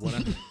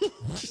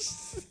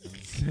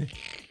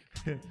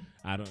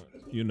 I don't,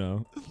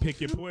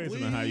 pick your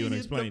poison on how you want to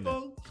explain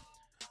that.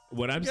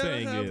 What I'm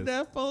saying is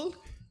that phone.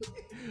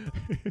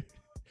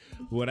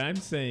 What I'm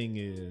saying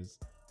is,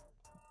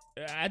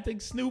 I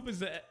think Snoop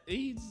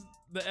he's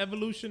the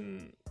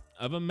evolution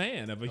of a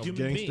man, of a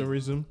human being.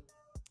 Gangsterism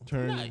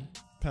turned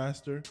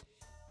pastor.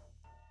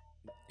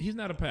 He's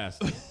not a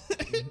pastor.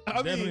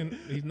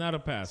 He's not a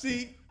pastor.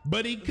 See,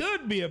 but he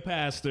could be a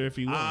pastor if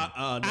he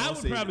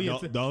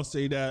wanted. Don't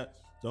say that.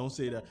 Don't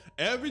say that.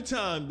 Every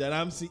time that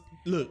I'm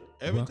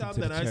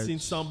seen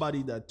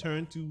somebody that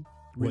turned to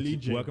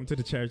religion. Welcome to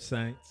the church,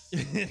 saints.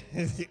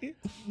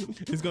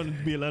 It's going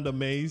to be another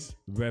maze.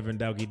 Reverend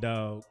Doggy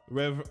Dog.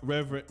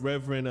 Reverend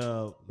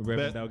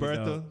Doggy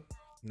Bertha. Dog.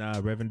 Nah,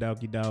 Reverend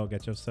Doggy Dog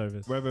at your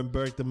service. Reverend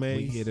Bertha Maze.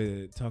 We here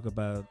to talk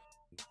about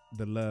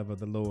the love of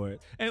the Lord.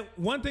 And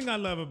one thing I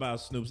love about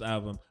Snoop's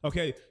album.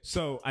 Okay,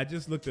 so I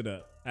just looked it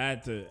up.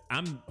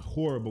 I'm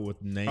horrible with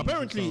names.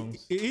 Apparently,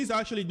 he's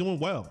actually doing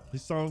well.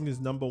 His song is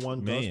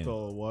 #1 gospel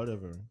or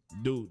whatever.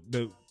 Dude,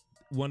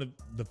 one of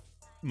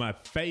my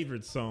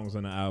favorite songs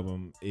on the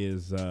album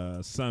is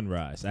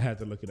Sunrise. I had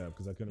to look it up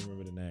because I couldn't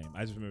remember the name.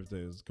 I just remember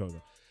it was called.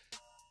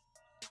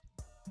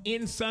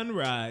 In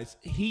Sunrise,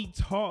 he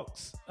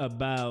talks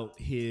about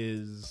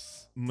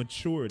his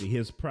maturity,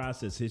 his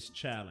process, his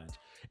challenge.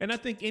 And I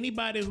think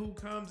anybody who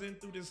comes in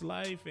through this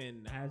life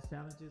and has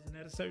challenges, and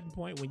at a certain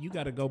point when you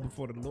got to go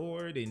before the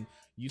Lord and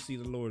you see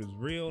the Lord is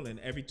real and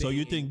everything. So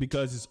you think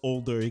because he's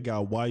older, he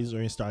got wiser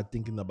and started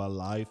thinking about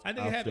life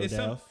after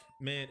death?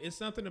 Man, it's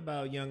something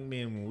about young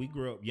men when we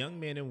grow up, young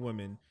men and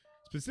women,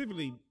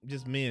 specifically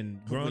just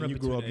men growing up. When you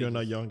grow up, you're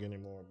not young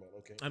anymore, but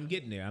okay. I'm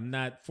getting there. I'm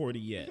not 40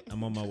 yet.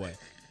 I'm on my way.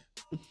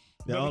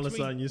 Then all of a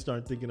sudden you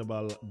start thinking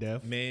about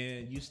death.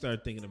 Man, you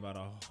start thinking about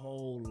a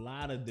whole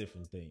lot of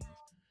different things.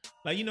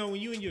 Like, you know, when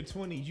you in your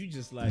 20s, you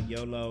just like,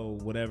 YOLO,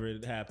 whatever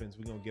it happens,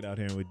 we're going to get out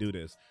here and we do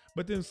this.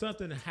 But then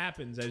something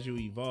happens as you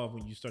evolve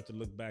when you start to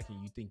look back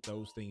and you think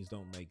those things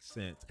don't make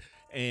sense.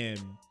 And,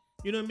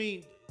 you know what I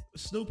mean?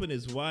 Snoop and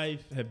his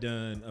wife have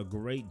done a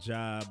great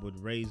job with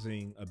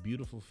raising a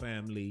beautiful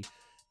family.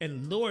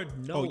 And Lord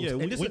knows. Oh, yeah.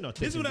 And this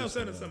is what I was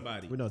saying to them.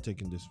 somebody. We're not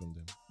taking this from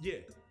them. Yeah.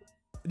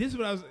 This is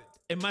what I was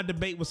in my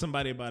debate with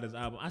somebody about his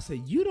album. I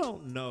said, you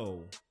don't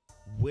know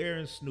where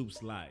in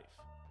Snoop's life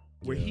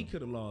where he could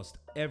have lost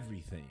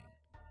everything,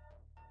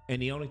 and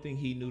the only thing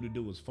he knew to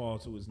do was fall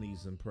to his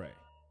knees and pray.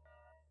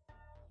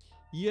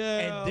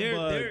 Yeah, and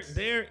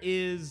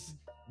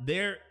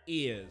there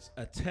is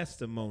a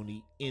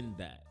testimony in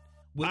that.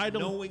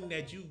 Knowing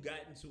that you got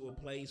into a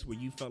place where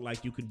you felt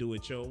like you could do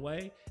it your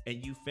way,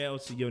 and you fell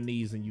to your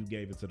knees and you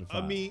gave it to the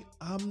Father. I mean,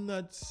 I'm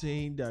not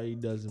saying that he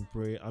doesn't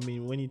pray. I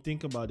mean, when you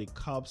think about it,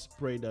 cops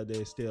pray that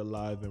they stay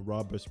alive, and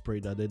robbers pray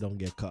that they don't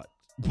get caught.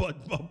 But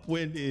my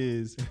point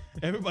is,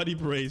 everybody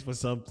prays for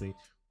something.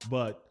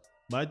 But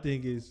my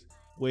thing is,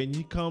 when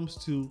it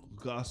comes to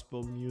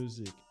gospel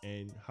music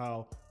and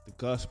how the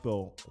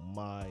gospel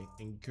might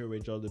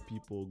encourage other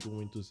people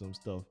going through some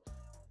stuff,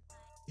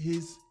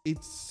 it's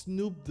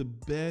Snoop the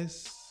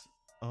best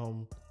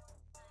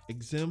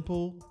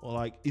example? Or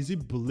like, is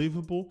it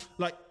believable?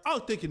 Like, I'll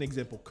take an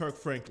example. Kirk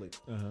Franklin.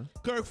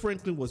 Kirk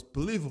Franklin was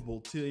believable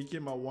till he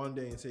came out one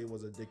day and said he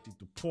was addicted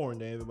to porn.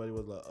 Then everybody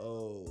was like,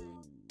 oh.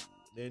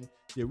 Then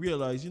they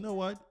realized, you know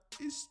what?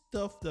 It's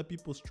stuff that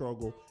people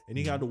struggle, and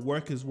he had to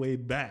work his way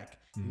back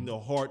in the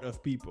heart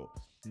of people.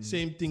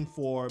 Same thing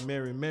for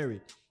Mary Mary.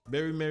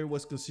 Mary Mary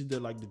was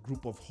considered like the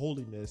group of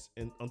holiness,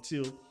 and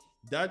until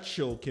that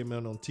show came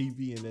out on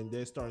TV, and then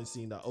they started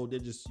seeing that, oh, they're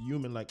just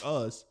human like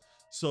us.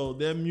 So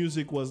their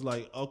music was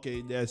like,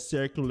 okay, they're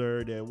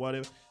secular, they're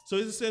whatever. So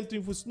it's the same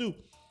thing for Snoop.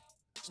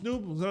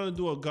 Snoop was gonna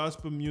do a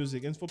gospel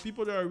music, and for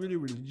people that are really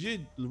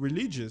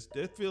religious,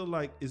 they feel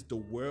like it's the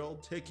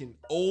world taking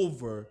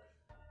over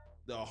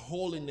the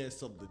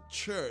holiness of the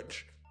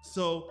church.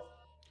 So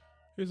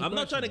I'm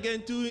not trying to get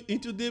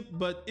into deep,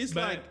 but it's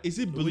like, is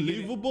it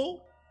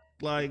believable?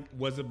 Like,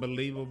 was it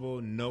believable?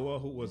 Noah,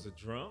 who was a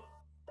drunk,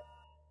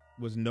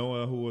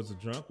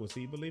 was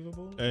he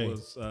believable? Hey.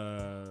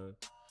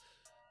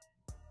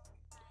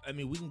 I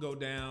mean, we can go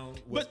down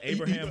with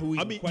Abraham, who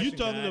I mean, you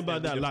talking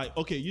about that, like,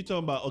 okay, you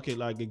talking about, okay,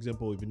 like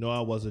example, if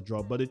Noah was a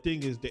drunk, but the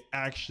thing is, the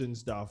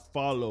actions that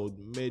followed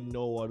made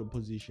Noah the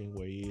position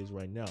where he is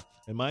right now.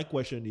 And my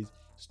question is,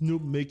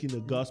 Snoop making a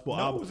gospel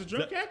album. No, was a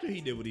drunk after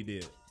he did what he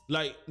did.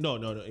 Like, no,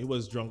 he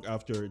was drunk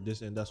after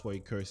this, and that's why he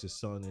cursed his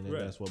son, and then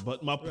that's what.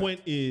 But my point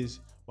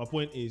is,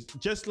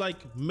 just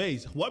like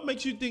Maze, what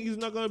makes you think he's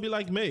not gonna be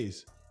like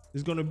Maze?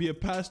 He's gonna be a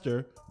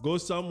pastor, go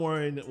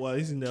somewhere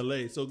he's in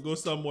LA, so go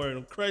somewhere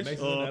and crash. Maze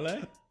in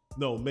LA?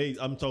 No, Maze.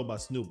 I'm talking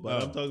about Snoop,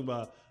 but I'm talking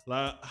about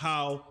like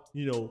how,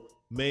 you know,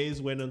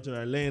 Maze went into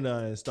Atlanta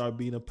and started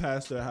being a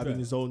pastor, having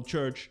his own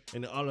church,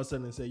 and then all of a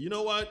sudden say, you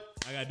know what?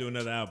 I gotta do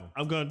another album.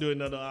 I'm gonna do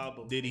another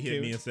album. Did he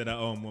hit me and said I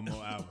owe him one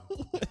more album?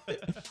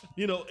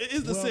 You know,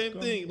 it's the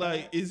same thing.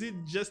 Like, is it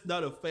just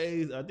not a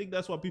phase? I think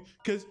that's why people,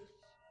 because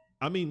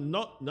I mean,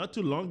 not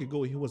too long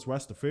ago he was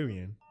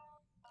Rastafarian.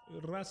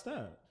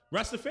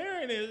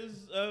 Rastafarian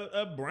is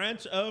a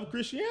branch of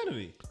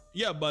Christianity.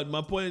 Yeah, but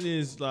my point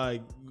is,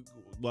 like,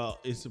 well,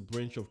 it's a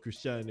branch of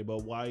Christianity,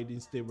 but why it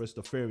didn't stay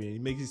Rastafarian?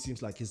 It makes it seem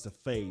like it's a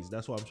phase.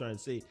 That's what I'm trying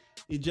to say.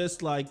 It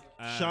just like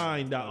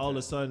Shine that all of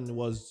a sudden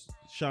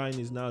Shine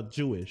is now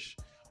Jewish,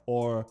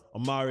 or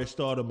Amari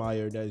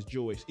Stoudemire that's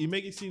Jewish. It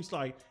makes it seems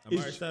like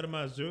Amari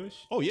Stoudemire is Jewish.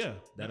 Oh yeah,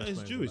 that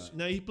is Jewish.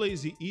 Now he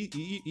plays.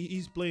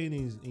 He's playing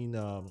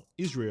in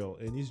Israel,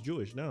 and he's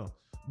Jewish now.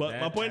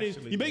 But my point is,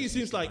 you make it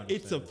seem like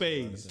it's a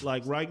phase.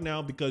 Like right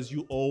now, because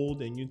you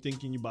old and you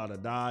thinking you about to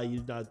die,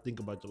 you not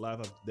think about your life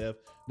after death.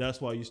 That's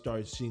why you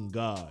start seeing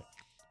God.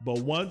 But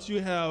once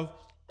you have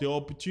the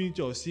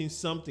opportunity of seeing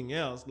something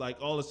else,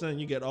 like all of a sudden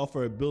you get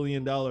offered $1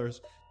 billion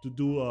to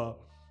do a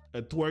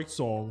twerk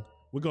song,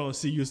 we're gonna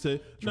see you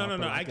say,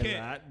 no, I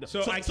can't.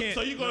 So I can't.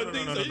 So you're gonna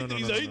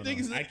think? So you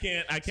think? I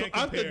can't. So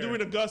after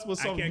doing a gospel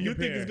song, you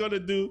think he's gonna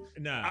do?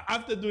 Nah.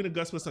 After doing a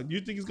gospel song, you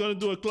think he's gonna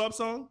do a club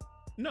song?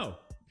 No.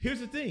 Here's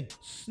the thing.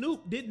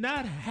 Snoop did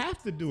not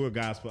have to do a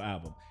gospel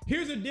album.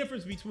 Here's the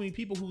difference between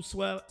people who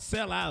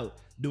sell out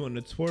doing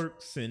the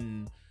twerks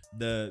and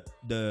the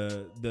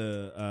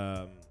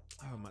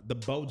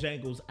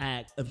Bojangles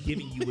act of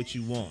giving you what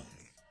you want.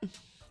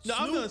 No,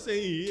 I'm not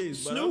saying he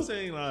is, but I'm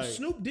saying like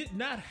Snoop did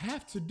not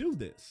have to do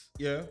this.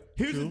 Yeah.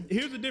 Here's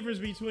the difference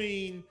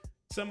between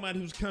somebody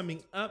who's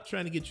coming up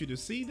trying to get you to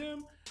see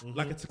them,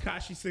 like a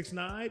Tekashi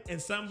 6ix9ine,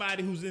 and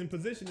somebody who's in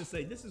position to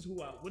say, this is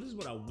what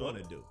I want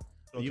to do.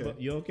 Okay.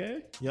 You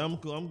okay? Yeah, I'm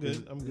good.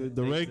 I'm good.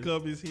 The red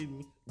cup is hitting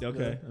me.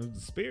 Okay. Yeah. The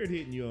spirit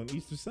hitting you on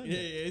Easter Sunday.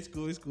 Yeah, it's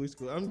cool.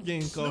 I'm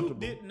getting comfortable. Snoop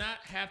did not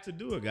have to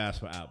do a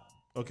gospel album.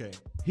 Okay.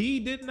 He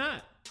did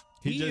not.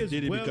 He just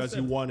did it because he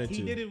wanted to.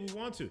 He did it because he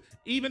wanted to.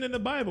 Even in the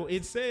Bible,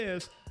 it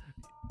says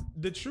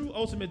the true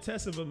ultimate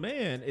test of a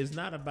man is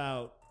not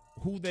about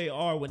who they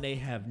are when they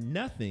have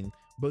nothing,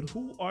 But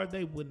who are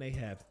they when they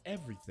have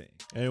everything?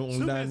 And on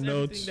Snoop that has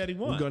note, everything that he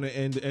we're wants. gonna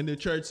end. And the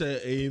church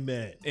said,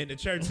 "Amen." And the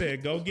church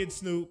said, "Go get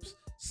Snoop's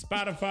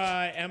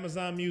Spotify,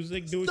 Amazon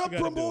Music. Do what Stop you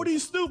gotta promoting do."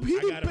 Snoop. He I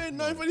didn't gotta pay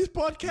nothing promote for this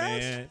podcast.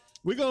 Man,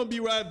 We're gonna be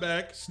right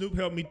back. Snoop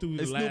helped me through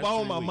the And last Snoop, I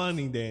want 3 my weeks.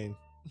 money then.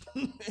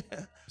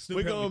 Snoop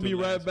We're helped gonna me be through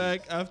the right last back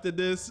weeks. after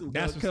this. We're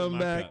That's gonna what's in come my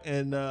back cup.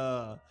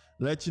 and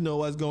let you know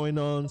what's going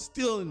on.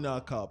 Still in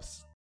our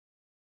cups.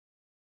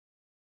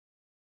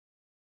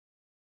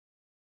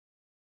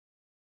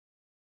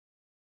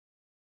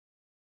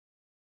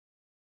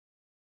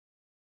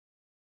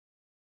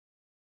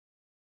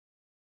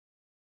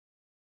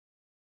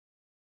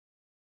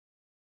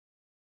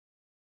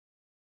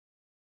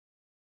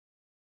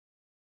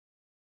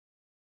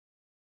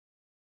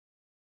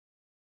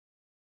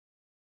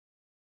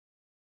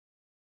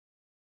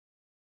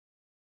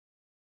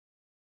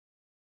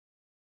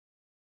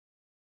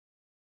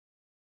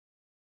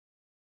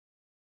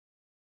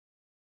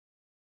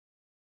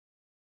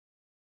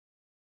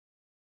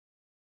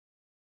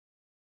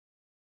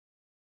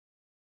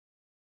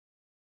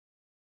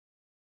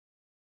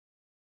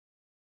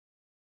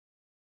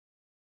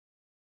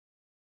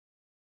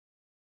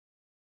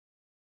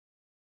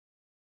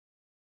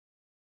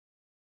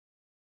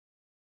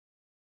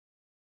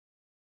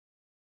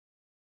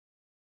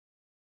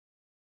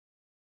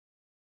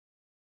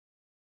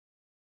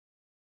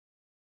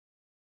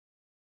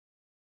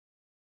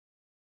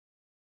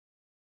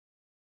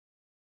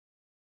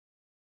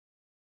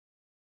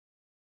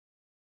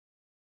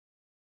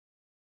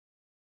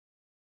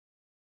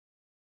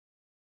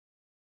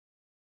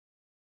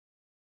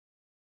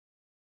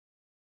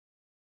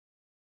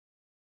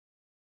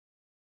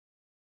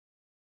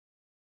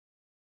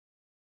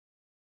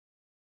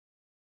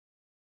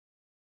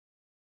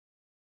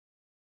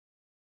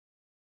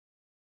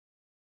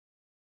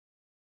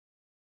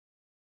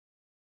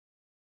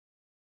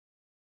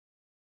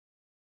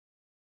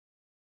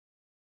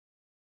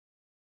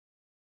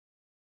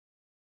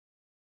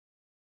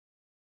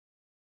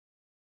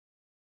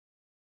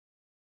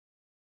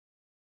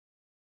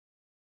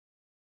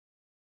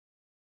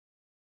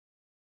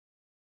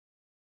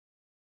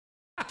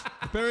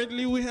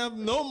 Apparently, we have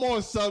no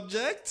more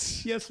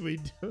subjects. Yes, we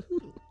do.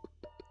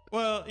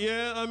 Well,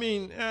 yeah, I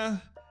mean,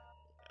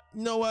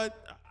 you know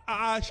what?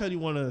 I actually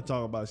want to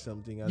talk about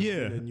something. As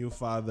Yeah. being a new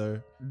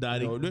father.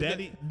 Daddy, You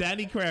know,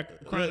 Daddy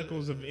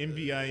Chronicles of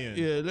MVIN.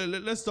 Yeah,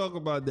 let's talk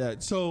about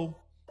that. So,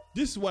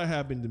 this is what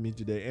happened to me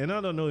today, and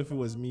I don't know if it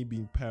was me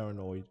being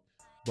paranoid,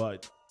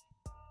 but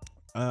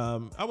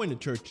I went to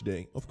church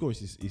today. Of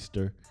course, it's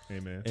Easter,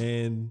 Amen.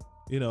 and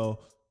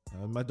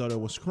my daughter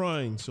was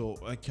crying, so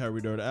I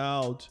carried her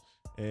out,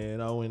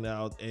 and I went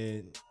out,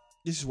 and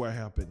this is what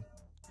happened.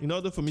 In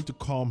order for me to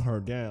calm her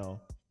down,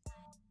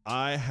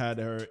 I had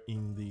her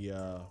in the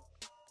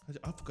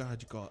I forgot how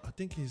you call it. I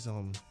think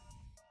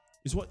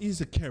it's what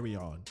is a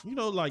carry-on.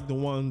 Like the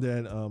one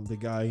that the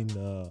guy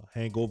in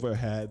Hangover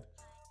had.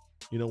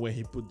 Where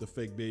he put the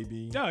fake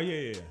baby. Oh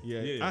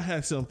yeah. I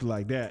had something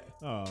like that.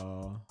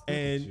 Oh,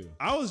 And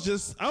I was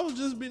just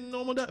being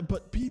normal that,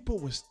 but people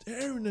were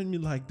staring at me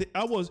like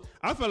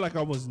I felt like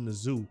I was in the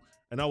zoo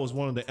and I was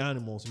one of the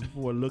animals, and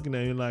people were looking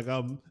at me like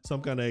I'm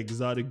some kind of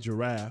exotic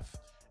giraffe.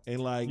 And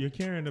like, you're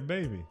carrying a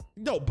baby.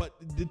 no, but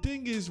the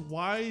thing is,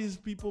 why is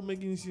people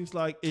making it seem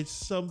like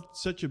it's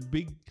such a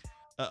big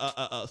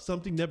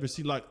something never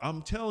seen? Like,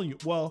 I'm telling you,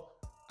 well,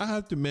 I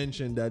have to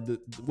mention that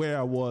where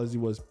I was, it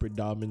was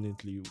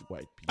predominantly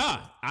white people.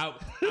 I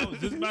was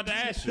just about to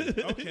ask you.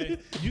 Okay,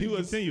 It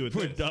was continue with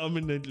this.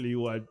 predominantly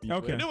white people.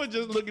 Okay. And they were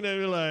just looking at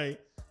me like,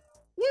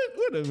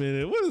 wait a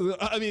minute. What is it?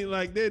 I mean,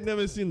 like, they'd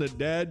never seen the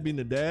dad being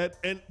a dad.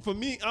 And for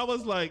me, I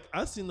was like,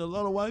 I've seen a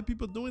lot of white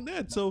people doing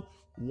that. So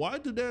why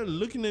do they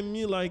looking at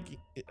me like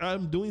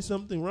I'm doing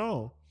something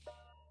wrong?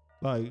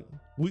 Like,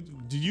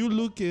 do you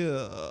look at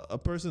a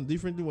person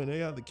differently when they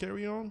have the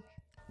carry on?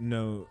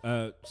 No,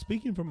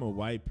 speaking from a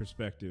white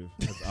perspective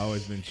has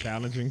always been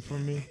challenging for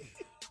me.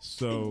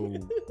 So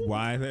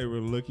why they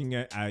were looking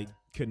at, I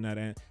could not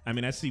answer. I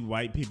mean, I see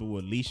white people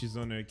with leashes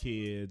on their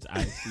kids.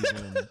 I see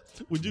them.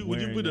 Would you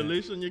put a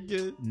leash on your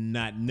kid?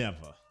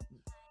 Never.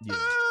 Yeah,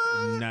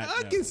 I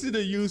never. can see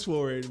the use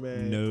for it,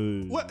 man.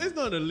 No. Well, it's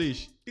not a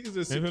leash. It's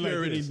a Maybe like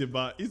security this.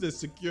 device. It's a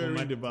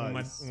security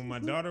device. When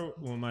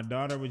my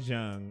daughter was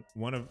young,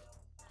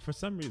 for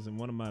some reason,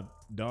 one of my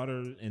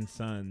daughter and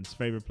son's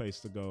favorite place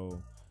to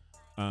go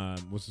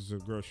was a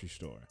grocery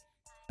store.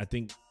 I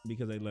think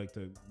because they like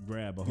to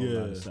grab a whole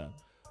lot of stuff.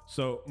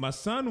 So my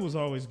son was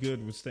always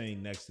good with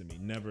staying next to me,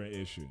 never an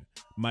issue.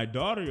 My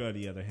daughter, on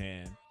the other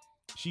hand,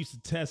 she used to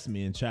test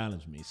me and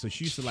challenge me. So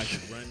she used to like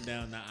to run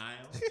down the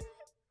aisle.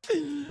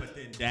 But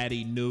then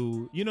daddy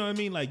knew, you know what I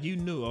mean? Like, you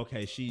knew,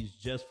 okay, she's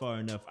just far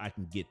enough I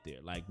can get there.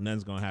 Like,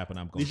 nothing's going to happen.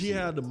 I'm going to Did she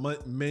have the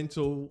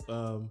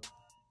mental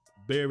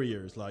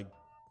barriers? Like,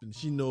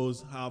 she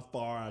knows how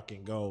far I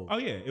can go. Oh,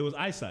 yeah. It was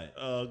eyesight.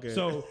 Okay.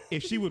 So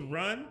if she would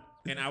run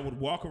and I would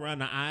walk around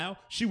the aisle,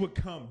 she would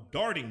come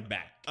darting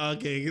back.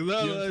 Okay. You know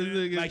what I'm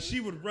saying? Like,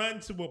 she would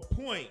run to a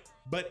point,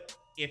 but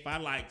if I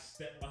like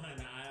step behind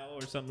the aisle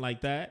or something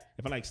like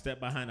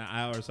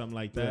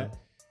that,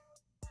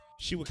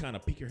 she would kind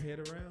of peek her head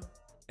around.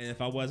 And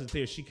if I wasn't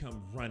there, she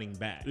come running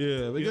back.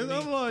 Yeah, because you know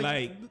what I mean?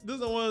 like, this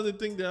is one of the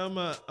things that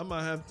I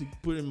might have to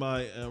put in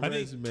my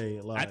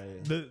resume.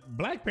 The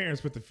black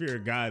parents put the fear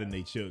of God in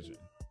their children.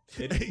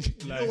 You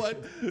know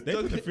what? They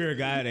put the fear of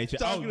God in their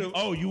children.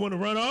 Oh, you want to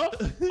run off?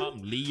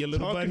 Leave your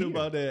little buddy. Talking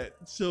about that.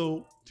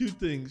 So 2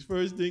 things.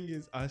 First thing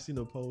is I seen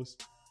a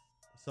post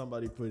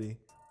somebody putting.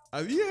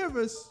 Have you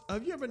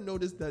ever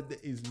noticed that there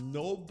is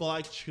no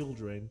black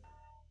children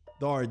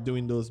that are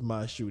doing those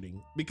mass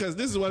shooting? Because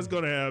this is what's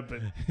gonna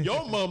happen.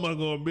 Your mama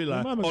gonna be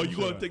like, "Oh, you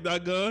gonna take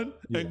that gun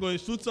and go and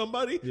shoot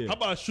somebody? How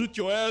about shoot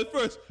your ass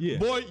first?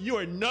 Boy, you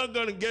are not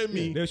gonna get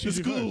me to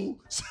school."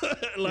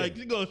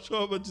 You gonna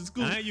show up at the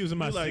school. I ain't using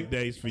my sick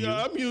days for you.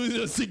 Yeah, I'm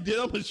using a sick day.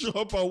 I'm gonna show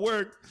up at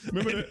work.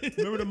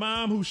 Remember the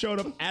mom who showed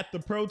up at the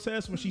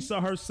protest when she saw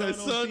her son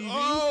on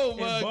TV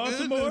in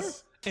Baltimore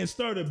goodness. and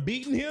started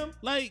beating him?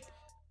 Like,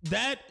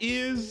 that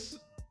is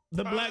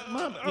the black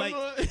mama. Like,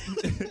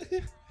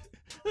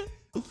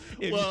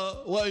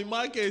 well, in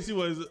my case, it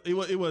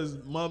was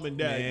mom and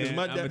dad.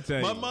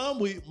 Man,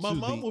 my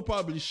mom would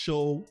probably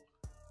show,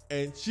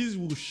 and she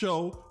will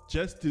show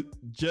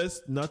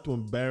just not to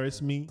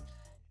embarrass me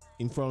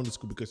in front of the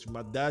school, because if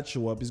my dad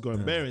show up, he's gonna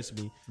embarrass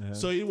me.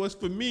 So it was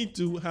for me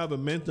to have a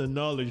mental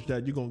knowledge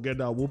that you're gonna get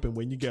that whooping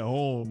when you get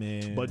home.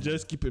 Man. But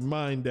just keep in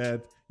mind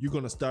that you're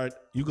gonna start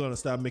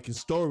making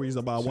stories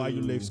about why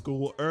you left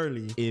school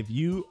early. If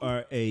you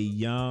are a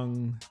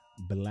young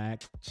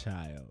black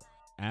child,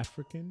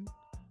 African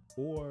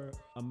or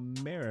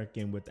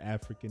American with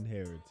African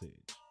heritage,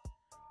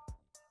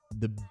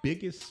 the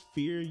biggest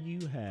fear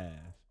you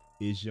have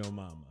is your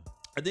mama.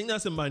 I think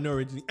that's a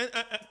minority,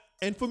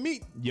 and for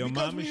me, your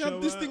because mama we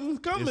have this thing in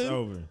common. It's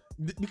over.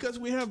 Because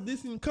we have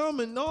this in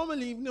common.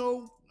 Normally,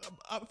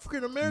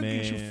 African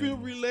Americans should feel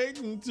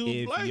relating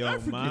to black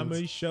Africans. If your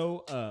mama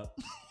show up,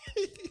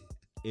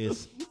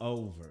 it's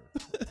over.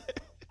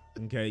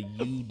 Okay,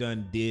 you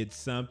done did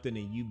something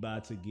and you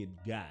about to get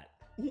got.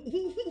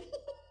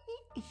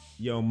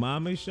 Your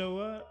mama show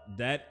up,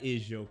 that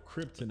is your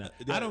kryptonite.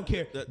 I don't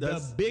care.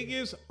 The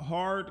biggest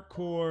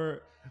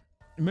hardcore.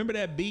 Remember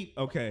that beat?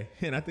 Okay,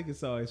 and I think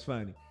it's always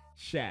funny.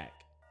 Shaq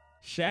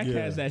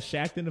has that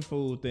Shaq in the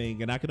Fool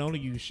thing, and I can only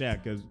use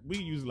Shaq because we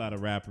use a lot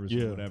of rappers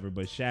or whatever,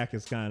 but Shaq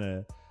is kind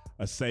of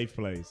a safe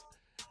place.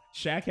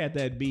 Shaq had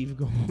that beef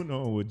going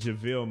on with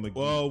JaVale McGee.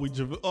 Oh, with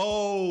JaVale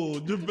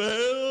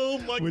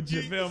McGee. With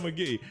JaVale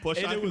McGee.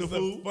 And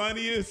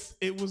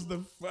it was the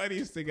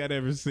funniest thing I'd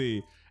ever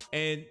seen.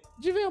 And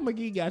JaVale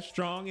McGee got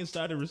strong and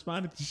started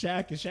responding to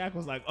Shaq. And Shaq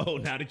was like, "Oh,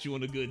 now that you're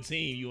on a good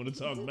team, you want to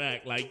talk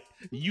back. Like,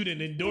 you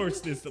didn't endorse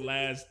this the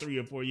last 3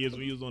 or 4 years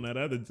when you was on that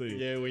other team."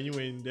 Yeah, when you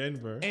were in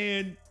Denver.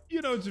 And,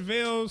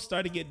 JaVale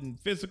started getting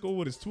physical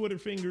with his Twitter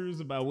fingers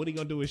about what he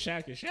going to do with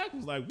Shaq. And Shaq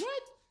was like,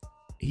 "What?"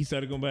 He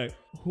started going back.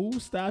 Who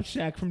stopped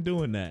Shaq from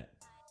doing that?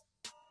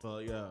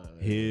 Well, yeah.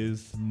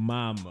 His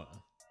mama.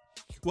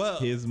 Well,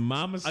 his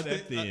mama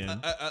stepped in.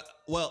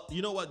 Well,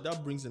 you know what?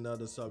 That brings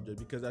another subject,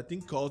 because I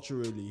think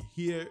culturally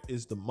here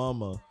is the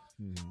mama,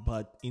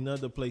 but in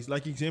other places,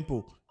 like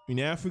example, in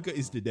Africa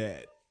is the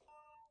dad.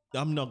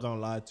 I'm not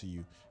gonna lie to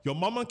you. Your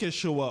mama can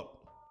show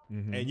up,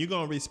 and you're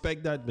gonna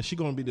respect that, but she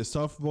gonna be the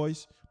soft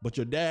voice. But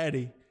your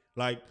daddy,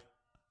 like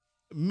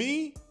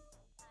me,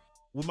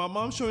 with my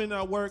mom showing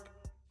at work,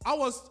 I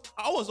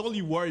was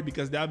only worried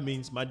because that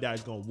means my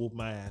dad's gonna whoop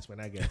my ass when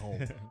I get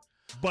home.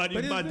 But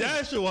if my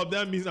dad show up,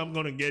 that means I'm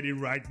gonna get it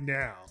right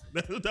now.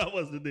 That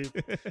was the thing.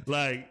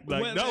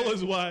 That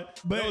was why.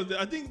 But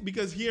I think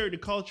because here the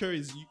culture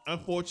is,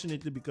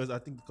 unfortunately, because I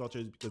think the culture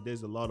is because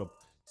there's a lot of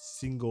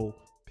single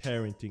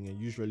parenting, and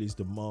usually it's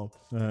the mom.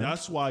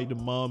 That's why the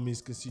mom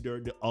is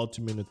considered the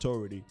ultimate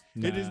authority.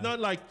 It is not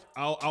like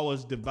I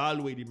was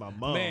devaluating my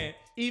mom. Man,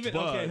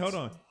 okay, hold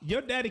on.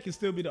 Your daddy can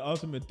still be the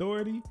ultimate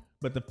authority,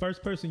 but the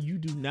first person you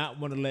do not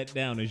want to let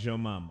down is your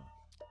mama.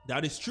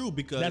 That is true,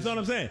 because that's what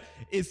I'm saying.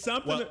 It's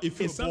something.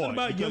 It's something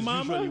about your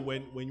mama. Usually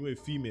when you're a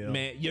female,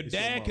 man, your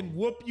dad can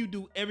whoop you,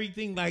 do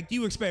everything like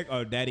you expect.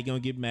 Oh, daddy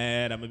gonna get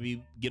mad. I'm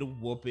gonna get a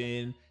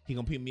whooping. He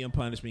gonna put me on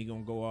punishment. He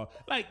gonna go off.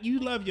 Like, you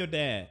love your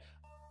dad,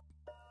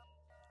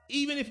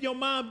 even if your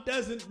mom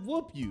doesn't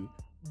whoop you.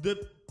 The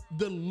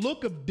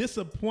look of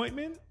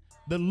disappointment.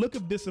 The look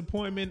of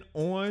disappointment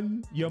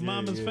on your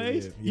mama's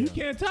face, you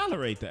can't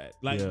tolerate that.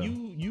 Like,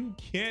 you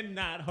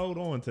cannot hold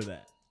on to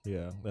that.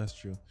 Yeah, that's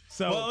true.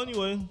 So, well,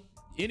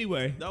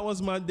 anyway, that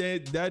was my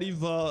daddy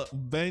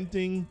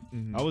venting.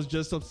 I was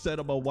just upset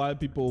about why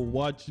people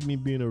watch me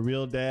being a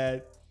real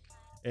dad,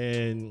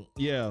 and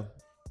you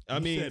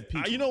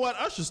know what?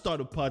 I should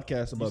start a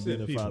podcast about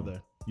being a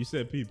father. You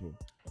said people.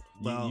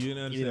 Well, you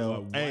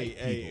know,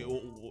 hey,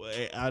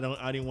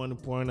 I didn't want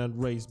to point out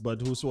race,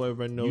 but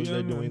whosoever knows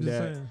they're doing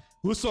that,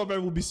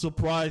 whosoever will be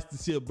surprised to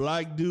see a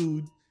black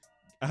dude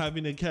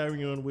having a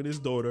carry-on with his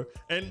daughter,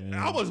 and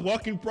I was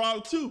walking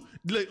proud too.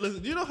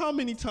 Listen, you know how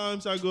many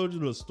times I go to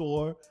the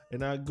store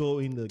and I go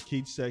in the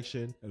kids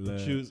section and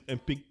choose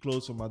and pick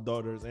clothes for my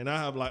daughters, and I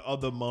have like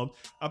other moms.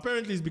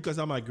 Apparently, it's because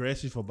I'm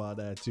aggressive about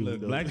that too.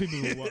 Look, black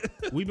people,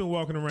 we've been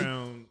walking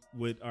around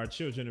with our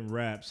children in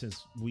rap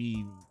since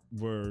we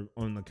were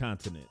on the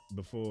continent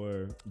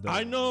before.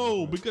 I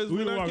know, because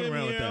we were walking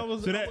around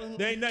with that.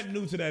 There ain't nothing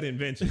new to that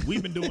invention.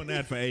 We've been doing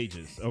that for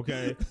ages.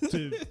 Okay,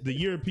 to the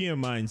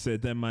European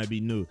mindset, that might be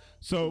new.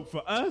 So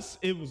for us,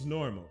 it was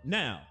normal.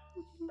 Now,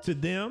 to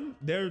them,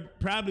 they're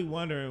probably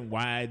wondering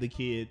why the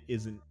kid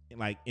isn't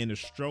like in a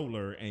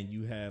stroller and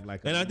you have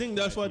like. And I think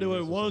that's why they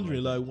were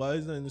wondering, like, why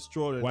isn't it in the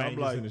stroller? Why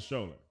isn't it in the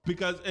stroller?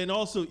 Because, and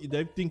also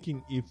they're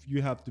thinking if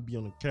you have to be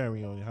on a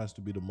carry-on, it has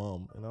to be the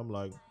mom. And I'm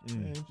like,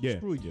 man,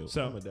 screw you.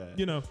 So, I'm a dad.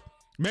 You know,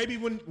 maybe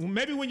when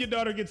your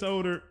daughter gets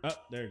older,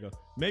 there you go.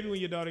 Maybe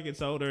when your daughter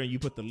gets older and you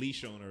put the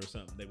leash on her or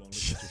something, they won't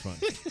look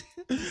at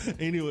you funny.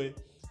 Anyway,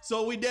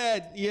 so with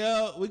that,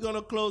 we're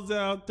gonna close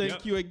out.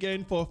 Thank you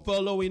again for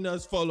following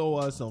us. Follow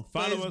us on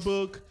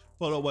Facebook.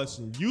 Follow us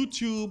on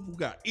YouTube. We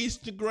got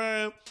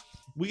Instagram.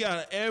 We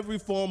got every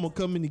form of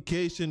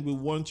communication. We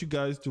want you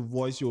guys to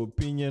voice your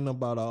opinion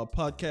about our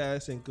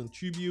podcast and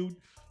contribute.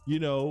 You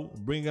know,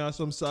 bring out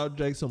some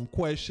subjects, some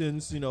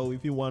questions. You know,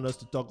 if you want us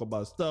to talk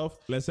about stuff.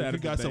 Let's have if you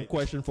got some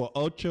question for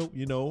Ocho,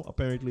 you know,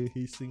 apparently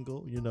he's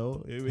single. You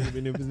know,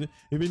 even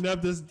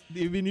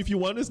if you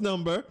want his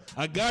number,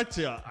 I got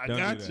you.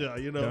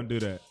 You know, don't do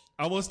that.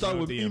 I won't start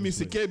with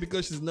Missy K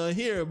because she's not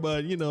here,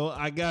 but you know,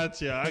 I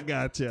got you.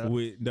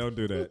 Don't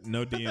do that.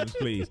 No DMs,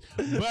 please.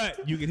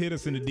 But you can hit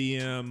us in the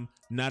DM.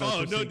 Not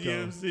no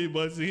DMs,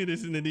 but hit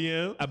us in the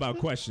DM about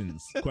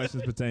questions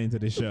pertaining to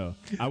the show.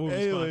 I will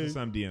respond to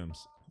some DMs.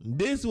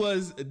 This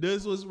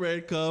was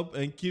Red Cup,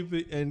 and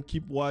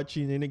keep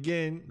watching. And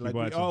again,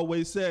 we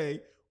always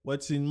say,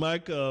 what's in my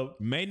cup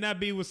may not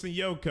be what's in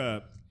your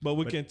cup, but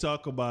we can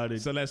talk about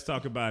it. So let's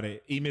talk about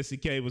it. Missy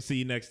K, we'll see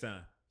you next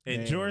time.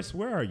 And Joris,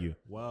 where are you?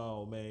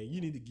 Wow, man,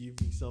 you need to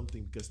give me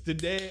something because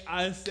today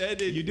I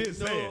said it. You did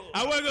say it.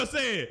 I wasn't gonna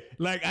say it.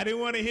 Like I didn't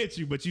want to hit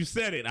you, but you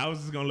said it. I was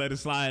just gonna let it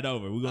slide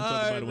over. We're gonna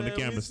talk about it when the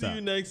camera stops. See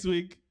you next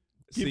week.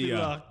 See you.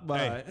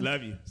 Bye. Hey,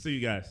 love you. See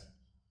you guys.